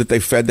dog food that they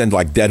fed then,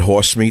 like dead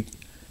horse meat.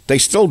 They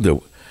still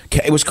do.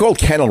 It was called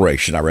kennel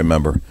ration, I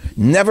remember.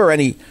 Never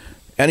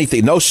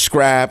anything. No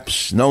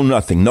scraps, no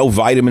nothing. No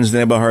vitamins they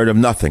never heard of,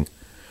 nothing.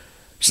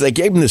 So they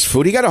gave him this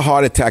food. He got a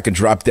heart attack and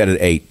dropped dead at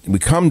 8. We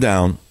come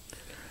down,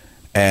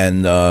 and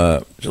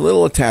it's a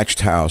little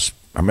attached house.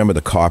 I remember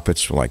the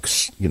carpets were like,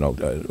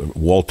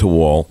 wall to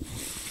wall.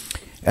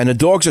 And the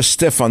dogs are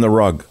stiff on the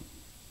rug.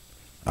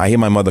 I hear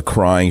my mother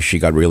crying. She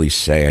got really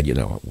sad,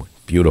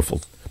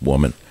 beautiful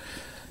woman.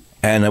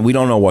 And we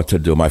don't know what to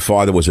do. My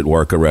father was at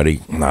work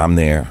already. I'm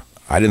there.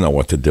 I didn't know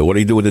what to do. What do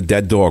you do with a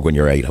dead dog when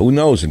you're 8? Who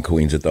knows in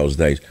Queens at those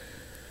days?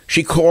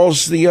 She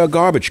calls the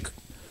garbage.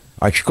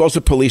 She calls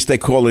the police. They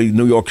call the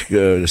New York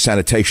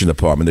sanitation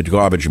department, the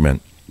garbage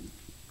men.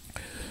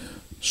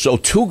 So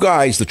 2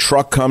 guys, the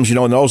truck comes, in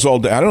those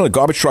old days. I don't know, the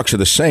garbage trucks are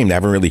the same. They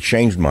haven't really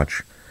changed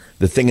much.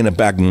 The thing in the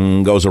back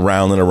goes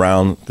around and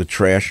around the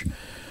trash.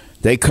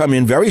 They come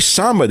in very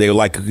somber. They were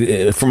like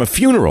from a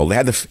funeral. They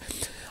had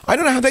I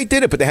don't know how they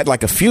did it, but they had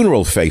like a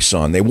funeral face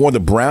on. They wore the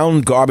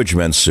brown garbage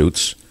men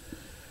suits.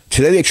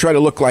 Today they try to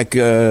look like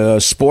a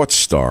sports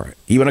star.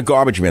 Even a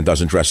garbage man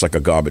doesn't dress like a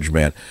garbage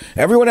man.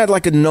 Everyone had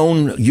like a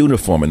known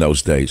uniform in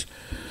those days.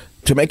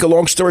 To make a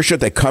long story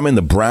short, they come in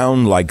the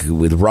brown, like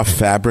with rough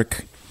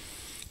fabric,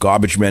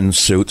 garbage men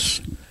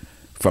suits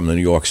from the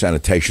New York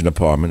sanitation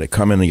department. They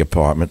come in the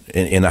apartment,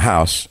 in the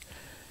house,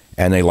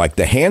 and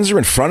the hands are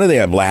in front of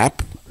their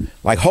lap,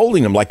 like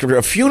holding them like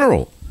a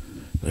funeral.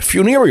 A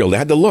funereal. They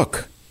had to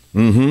look.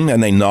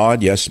 And they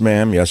nod, yes,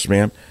 ma'am, yes,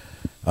 ma'am.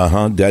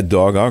 Dead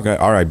dog. Okay,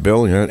 all right,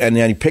 Bill. And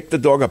then he picked the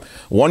dog up.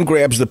 One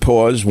grabs the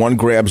paws, one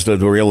grabs the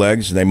rear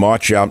legs, and they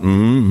march out.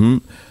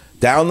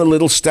 Down the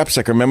little steps,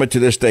 I can remember to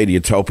this day, the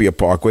Utopia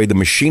Parkway. The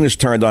machine is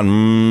turned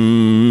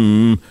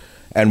on.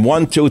 And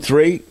 1, 2,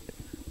 3,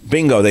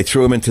 bingo, they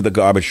threw him into the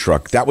garbage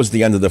truck. That was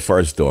the end of the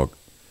first dog.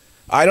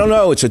 I don't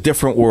know. It's a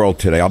different world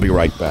today. I'll be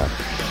right back.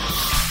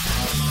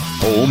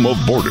 Home of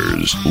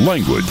borders,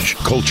 language,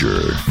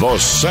 culture, the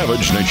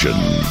Savage Nation.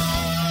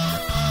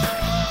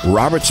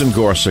 Robertson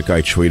Gorsuch,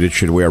 I tweeted,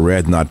 should wear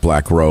red, not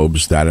black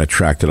robes. That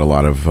attracted a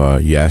lot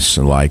of yes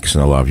and likes,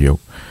 and I love you.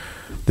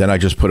 Then I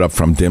just put up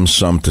from dim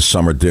sum to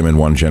summer dim in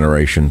one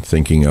generation,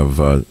 thinking of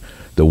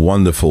the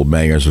wonderful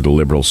mayors of the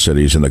liberal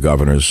cities and the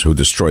governors who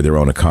destroy their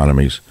own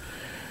economies.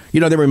 They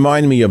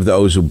remind me of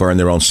those who burn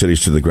their own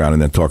cities to the ground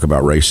and then talk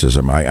about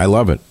racism. I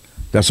love it.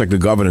 That's like the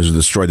governors who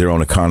destroy their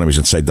own economies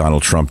and say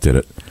Donald Trump did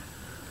it.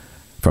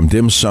 From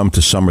dim sum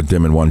to summer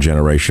dim in one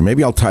generation.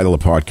 Maybe I'll title a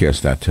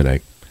podcast that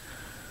today.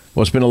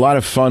 Well, it's been a lot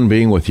of fun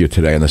being with you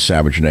today on the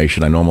Savage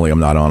Nation. I normally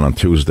am not on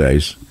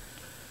Tuesdays,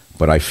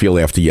 but I feel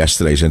after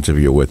yesterday's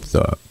interview with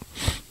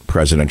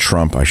President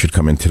Trump, I should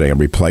come in today and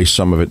replay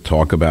some of it,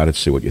 talk about it,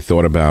 see what you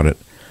thought about it.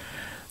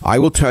 I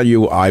will tell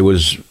you, I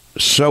was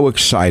so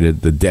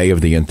excited the day of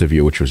the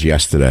interview, which was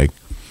yesterday,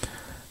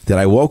 that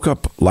I woke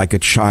up like a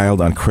child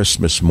on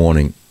Christmas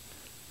morning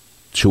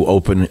to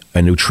open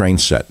a new train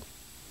set.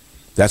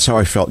 That's how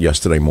I felt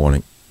yesterday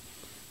morning.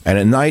 And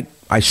at night,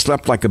 I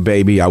slept like a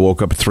baby. I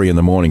woke up at 3 in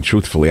the morning.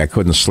 Truthfully, I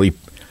couldn't sleep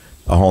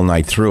a whole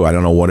night through. I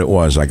don't know what it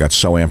was. I got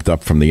so amped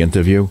up from the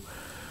interview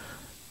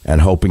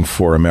and hoping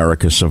for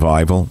America's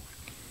survival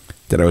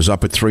that I was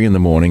up at 3 in the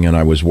morning and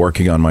I was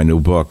working on my new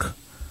book,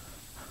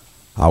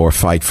 Our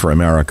Fight for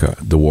America,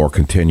 The War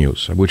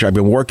Continues, which I've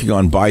been working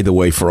on, by the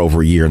way, for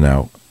over a year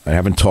now. I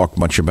haven't talked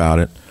much about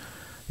it.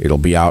 It'll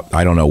be out,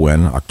 I don't know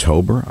when,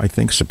 October, I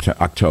think,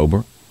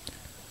 October,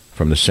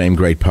 from the same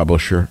great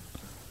publisher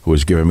who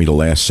has given me the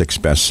last 6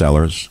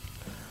 bestsellers.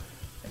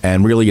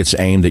 And really, it's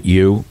aimed at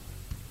you,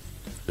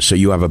 so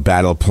you have a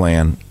battle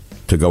plan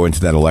to go into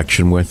that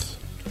election with.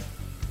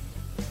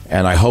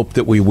 And I hope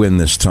that we win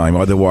this time.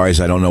 Otherwise,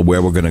 I don't know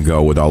where we're going to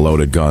go with our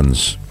loaded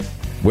guns.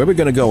 Where are we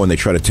going to go when they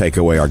try to take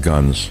away our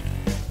guns?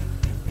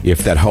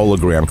 If that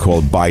hologram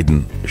called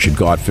Biden should,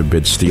 God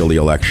forbid, steal the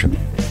election.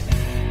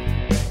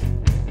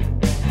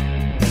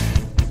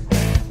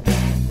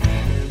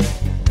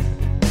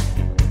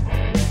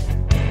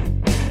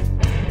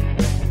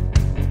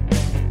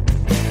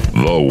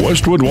 The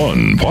Westwood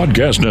One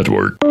Podcast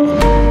Network.